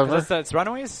 Didn't deliver. That's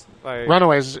Runaways? Like,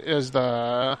 Runaways is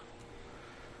the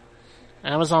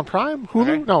Amazon Prime? Hulu?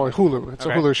 Okay. No, Hulu. It's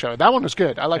Okay. a Hulu show. That one was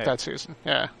good. I like Okay. that season.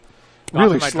 Yeah. Gotham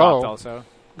Really I slow. dropped also.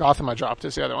 Gotham I dropped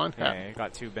is the other one. Yeah, Yeah. it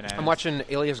got 2 bananas. I'm watching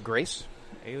Alias Grace.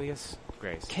 Alias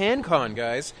Grace. CanCon,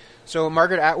 guys. So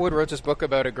Margaret Atwood wrote this book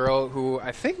about a girl who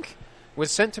I think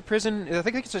was sent to prison. I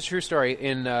think it's a true story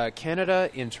in Canada,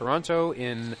 in Toronto,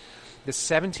 in the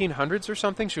 1700s or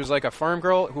something. She was like a farm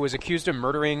girl who was accused of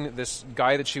murdering this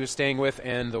guy that she was staying with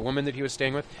and the woman that he was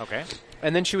staying with. Okay.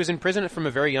 And then she was in prison from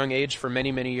a very young age for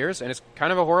many, many years. And it's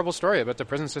kind of a horrible story about the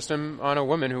prison system on a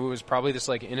woman who was probably this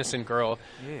like innocent girl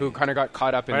who kind of got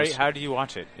caught up in Right. this. How do you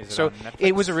watch it? Is it So on Netflix?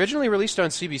 it was originally released on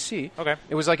CBC. Okay.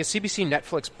 It was like a CBC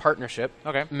Netflix partnership.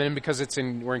 Okay. And then because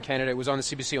we're in Canada, it was on the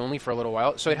CBC only for a little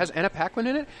while. So it has Anna Paquin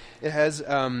in it. It has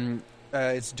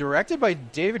it's directed by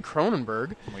David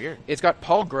Cronenberg. Weird. It's got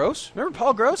Paul Gross. Remember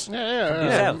Paul Gross?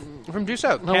 Yeah. From Due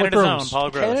South. No, Canada's Brooms. own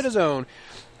Paul Gross. Canada's own.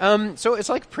 So it's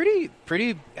like pretty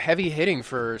heavy hitting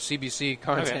for CBC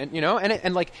content, you know,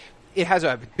 and like it has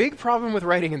a big problem with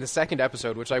writing in the second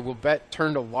episode, which I will bet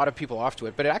turned a lot of people off to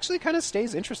it. But it actually kind of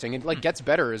stays interesting. It like gets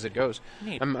better as it goes.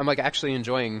 Neat. I'm like actually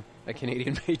enjoying a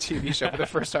Canadian-made TV show for the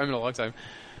first time in a long time.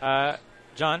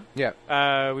 John.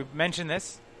 Yeah. We mentioned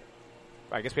this.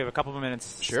 I guess we have a couple of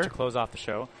minutes Sure. to close off the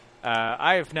show.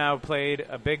 I have now played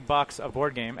a big box of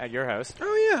board game at your house.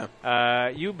 Oh yeah.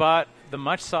 You bought the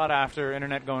much sought after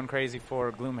internet going crazy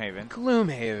for Gloomhaven.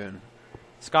 Gloomhaven.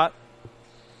 Scott,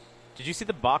 did you see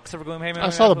the box of Gloomhaven? I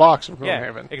saw the box of Yeah,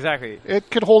 Gloomhaven. exactly. It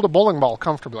could hold a bowling ball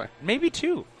comfortably. Maybe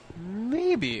two.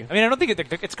 Maybe. I mean, I don't think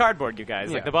it's cardboard, you guys.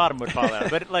 Yeah. Like the bottom would fall out,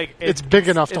 but like It's big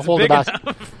enough to it's hold a big basket.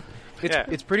 enough.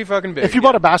 It's pretty fucking big. If you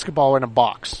bought a basketball in a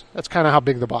box, that's kind of how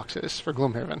big the box is for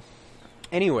Gloomhaven.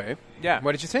 Anyway, Yeah.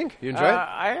 what did you think? You enjoy it?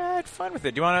 I had fun with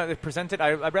it. Do you want to present it?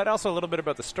 I read also a little bit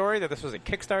about the story, that this was a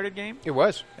Kickstarted game. It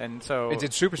was. And so It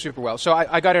did super, super well. So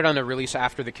I got it on a release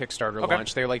after the Kickstarter Okay.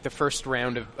 launch. They're like the first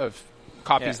round of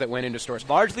copies Yeah. that went into stores.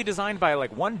 largely designed by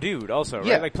like one dude also, right?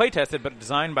 Yeah. Like play tested, but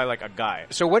designed by like a guy.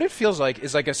 So what it feels like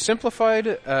is like a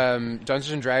simplified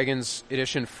Dungeons & Dragons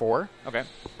Edition 4. Okay.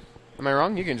 Am I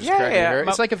wrong? You can just Yeah, correct me yeah. here.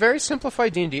 It's like a very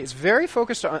simplified D&D. It's very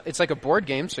focused on... It's like a board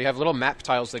game, so you have little map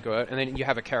tiles that go out, and then you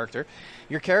have a character.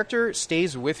 Your character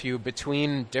stays with you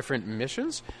between different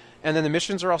missions, and then the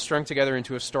missions are all strung together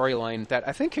into a storyline that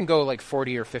I think can go like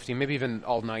 40 or 50, maybe even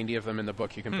all 90 of them in the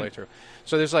book you can play through.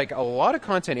 So there's like a lot of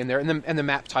content in there, and the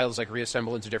map tiles like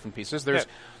reassemble into different pieces. There's...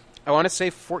 Yeah. I want to say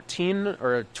 14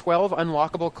 or 12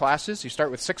 unlockable classes. You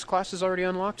start with 6 classes already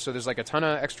unlocked, so there's like a ton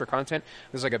of extra content.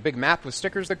 There's like a big map with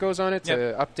stickers that goes on it to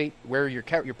update where your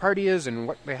party is and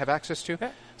what they have access to.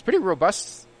 Yeah. It's pretty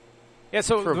robust. Yeah,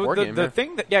 so For a board game, the yeah.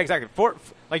 thing that exactly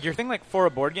like your thing like for a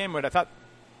board game, what I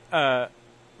thought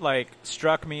like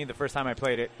struck me the first time I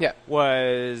played it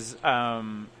was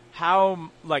how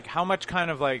much kind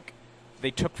of like they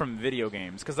took from video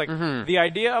games, because like the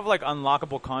idea of like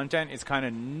unlockable content is kind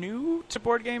of new to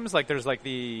board games. Like there's like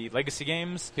the legacy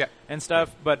games and stuff,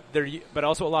 but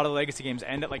also a lot of the legacy games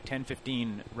end at like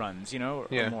 10-15 runs, you know,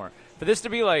 or more. For this to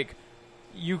be like,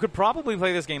 you could probably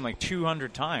play this game like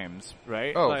 200 times,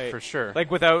 right? Oh, like, for sure. Like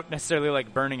without necessarily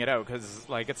like burning it out, because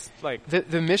like it's like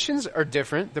The missions are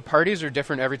different. The parties are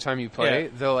different every time you play. Yeah.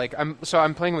 They're like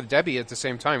I'm playing with Debbie at the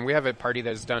same time. We have a party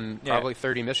that's done probably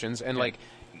 30 missions, and like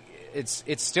it's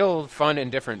still fun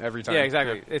and different every time. Yeah,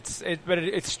 exactly. But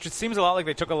it just seems a lot like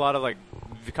they took a lot of like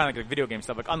kind of like video game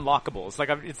stuff, like unlockables. Like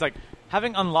it's like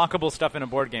having unlockable stuff in a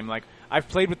board game. Like I've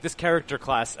played with this character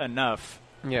class enough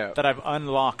that I've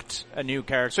unlocked a new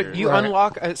character. So you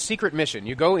unlock a secret mission.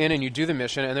 You go in and you do the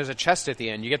mission, and there's a chest at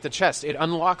the end. You get the chest. It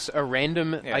unlocks a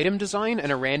random item design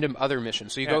and a random other mission.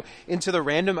 So you go into the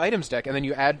random items deck, and then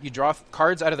you draw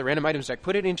cards out of the random items deck,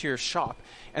 put it into your shop,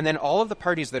 and then all of the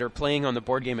parties that are playing on the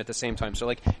board game at the same time. So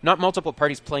like not multiple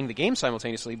parties playing the game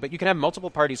simultaneously, but you can have multiple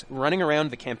parties running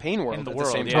around the campaign world at the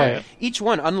same time. Yeah. Each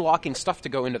one unlocking stuff to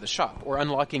go into the shop or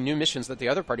unlocking new missions that the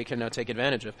other party can now take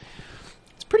advantage of.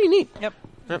 It's pretty neat. Yep.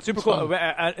 Super cool.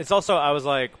 It's also, I was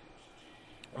like,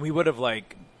 we would have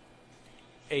like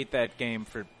ate that game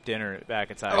for dinner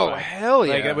back at Sci-Fi. Oh, hell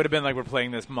yeah. Like, it would have been like we're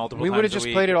playing this multiple times We would have a just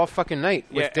week. played it all fucking night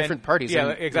with different parties. Yeah,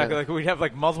 and, exactly. Like we'd have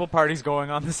like multiple parties going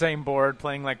on the same board,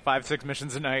 playing like 5-6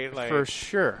 missions a night. Like for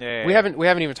sure. Yeah, we haven't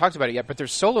even talked about it yet, but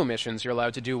there's solo missions you're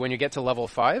allowed to do when you get to level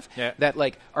 5 that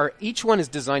like are each one is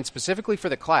designed specifically for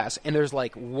the class, and there's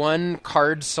like one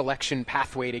card selection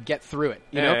pathway to get through it.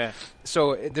 You know? Yeah.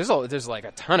 So there's like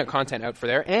a ton of content out for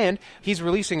there, and he's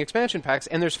releasing expansion packs,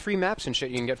 and there's free maps and shit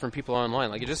you can get from people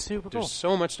online. Like there's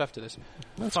so much stuff to this.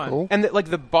 That's fun. cool. And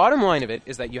the bottom line of it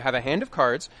is that you have a hand of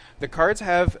cards. The cards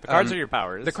have cards are your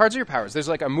powers. The cards are your powers. There's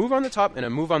like a move on the top and a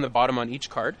move on the bottom on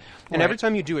each card. And every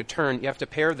time you do a turn, you have to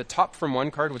pair the top from one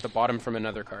card with the bottom from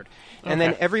another card. And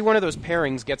then every one of those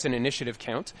pairings gets an initiative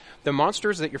count. The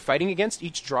monsters that you're fighting against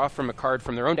each draw from a card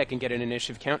from their own deck and get an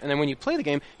initiative count. And then when you play the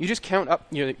game, you just count up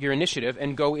your initiative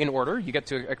and go in order. You get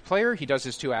to a player, he does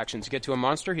his 2 actions. You get to a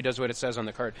monster, he does what it says on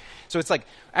the card. So it's like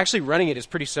actually running it is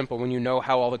pretty simple when you know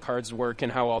how all the cards work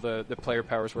and how all the player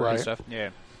powers work and stuff. Yeah.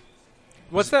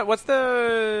 What's the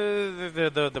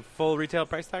full retail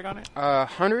price tag on it?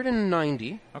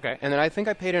 190. Okay. And then I think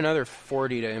I paid another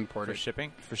 40 to import For it.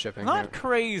 shipping? For shipping. Not yeah.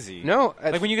 crazy. No.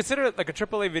 Like when you consider it, like a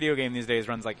AAA video game these days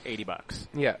runs like $80,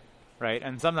 Yeah. right?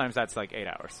 And sometimes that's like 8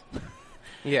 hours.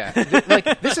 Yeah,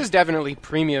 this is definitely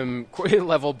premium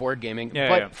level board gaming.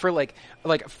 Yeah, but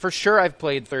yeah. for sure, I've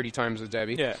played 30 times with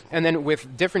Debbie. Yeah. And then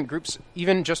with different groups,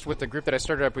 even just with the group that I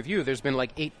started up with you, there's been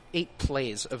like eight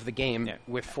plays of the game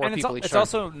with 4 and people each it's time.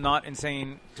 also not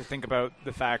insane to think about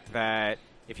the fact that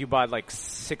if you bought like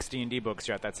 6 D&D books,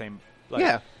 you're at that same. Like,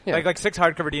 Yeah. Like 6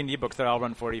 hardcover D&D books that all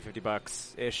run $40,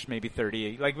 $50 ish, maybe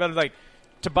 30. Like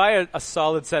to buy a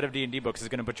solid set of D&D books is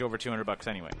going to put you over $200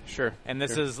 anyway. Sure. And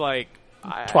this sure. is like.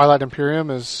 Twilight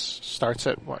Imperium starts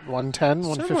at what, 110,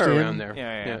 115? Somewhere around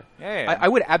there. Yeah. I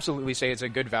would absolutely say it's a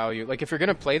good value. Like if you're going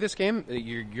to play this game,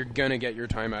 you're going to get your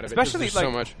time out of Especially, it.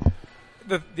 Especially so like,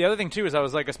 much. The other thing too is I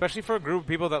was like, especially for a group of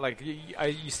people that like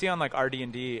you see on like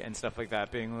RD&D and stuff like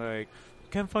that, being like,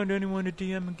 can't find anyone to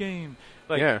DM a game.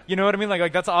 Like, Yeah. You know what I mean?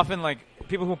 Like that's often like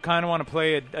people who kind of want to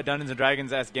play a Dungeons and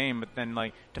Dragons-esque game, but then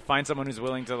like to find someone who's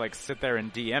willing to like sit there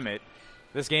and DM it.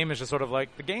 This game is just sort of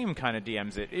like the game kind of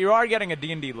DMs it. You are getting a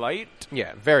D&D light.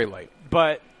 Yeah, very light.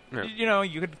 But, Yeah. you know,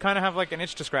 you could kind of have like an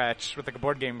itch to scratch with like a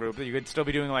board game group. You could still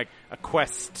be doing like a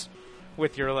quest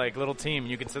with your like little team.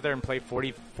 You could sit there and play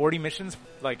 40 missions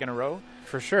like in a row.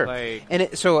 For sure. Like, and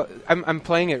so I'm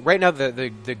playing it right now. The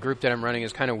group that I'm running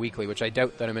is kind of weekly, which I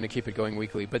doubt that I'm going to keep it going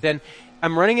weekly. But then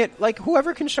I'm running it like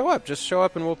whoever can show up. Just show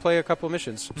up and we'll play a couple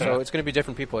missions. So it's going to be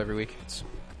different people every week.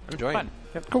 I'm enjoying fun. it.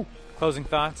 Yep, cool. Closing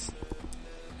thoughts?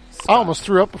 I almost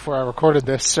threw up before I recorded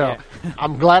this, so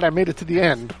I'm glad I made it to the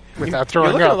end without You're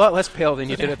throwing looking up. a lot less pale than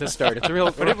you did at the start. It's a real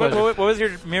pleasure. What was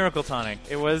your miracle tonic?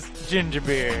 It was ginger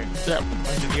beer. Yep.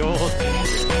 Bunch of the old.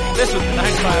 This was the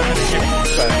 95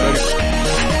 minute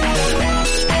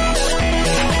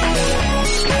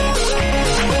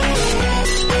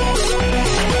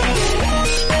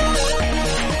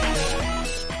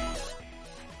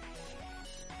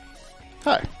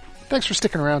Hi. Thanks for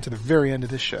sticking around to the very end of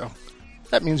this show.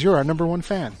 That means you're our number one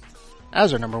fan.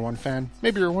 As our number one fan,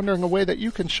 maybe you're wondering a way that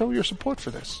you can show your support for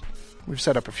this. We've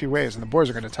set up a few ways, and the boys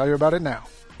are going to tell you about it now.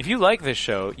 If you like this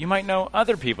show, you might know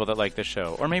other people that like this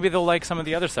show, or maybe they'll like some of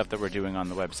the other stuff that we're doing on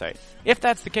the website. If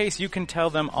that's the case, you can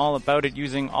tell them all about it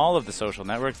using all of the social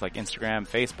networks like Instagram,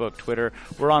 Facebook, Twitter.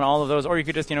 We're on all of those, or you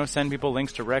could just, send people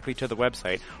links directly to the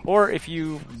website. Or if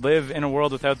you live in a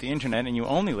world without the internet and you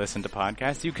only listen to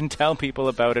podcasts, you can tell people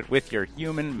about it with your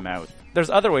human mouth. There's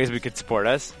other ways we could support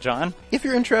us. John? If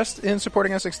your interest in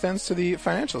supporting us extends to the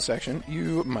financial section,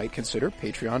 you might consider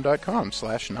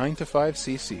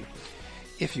patreon.com/9to5cc.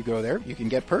 If you go there, you can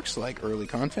get perks like early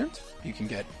content, you can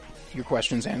get your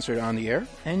questions answered on the air,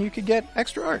 and you could get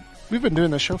extra art. We've been doing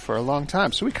this show for a long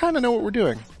time, so we kind of know what we're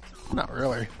doing. Not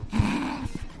really.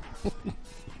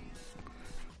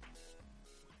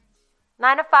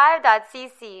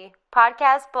 9to5.cc.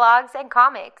 Podcasts, blogs, and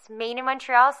comics. Made in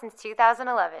Montreal since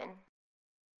 2011.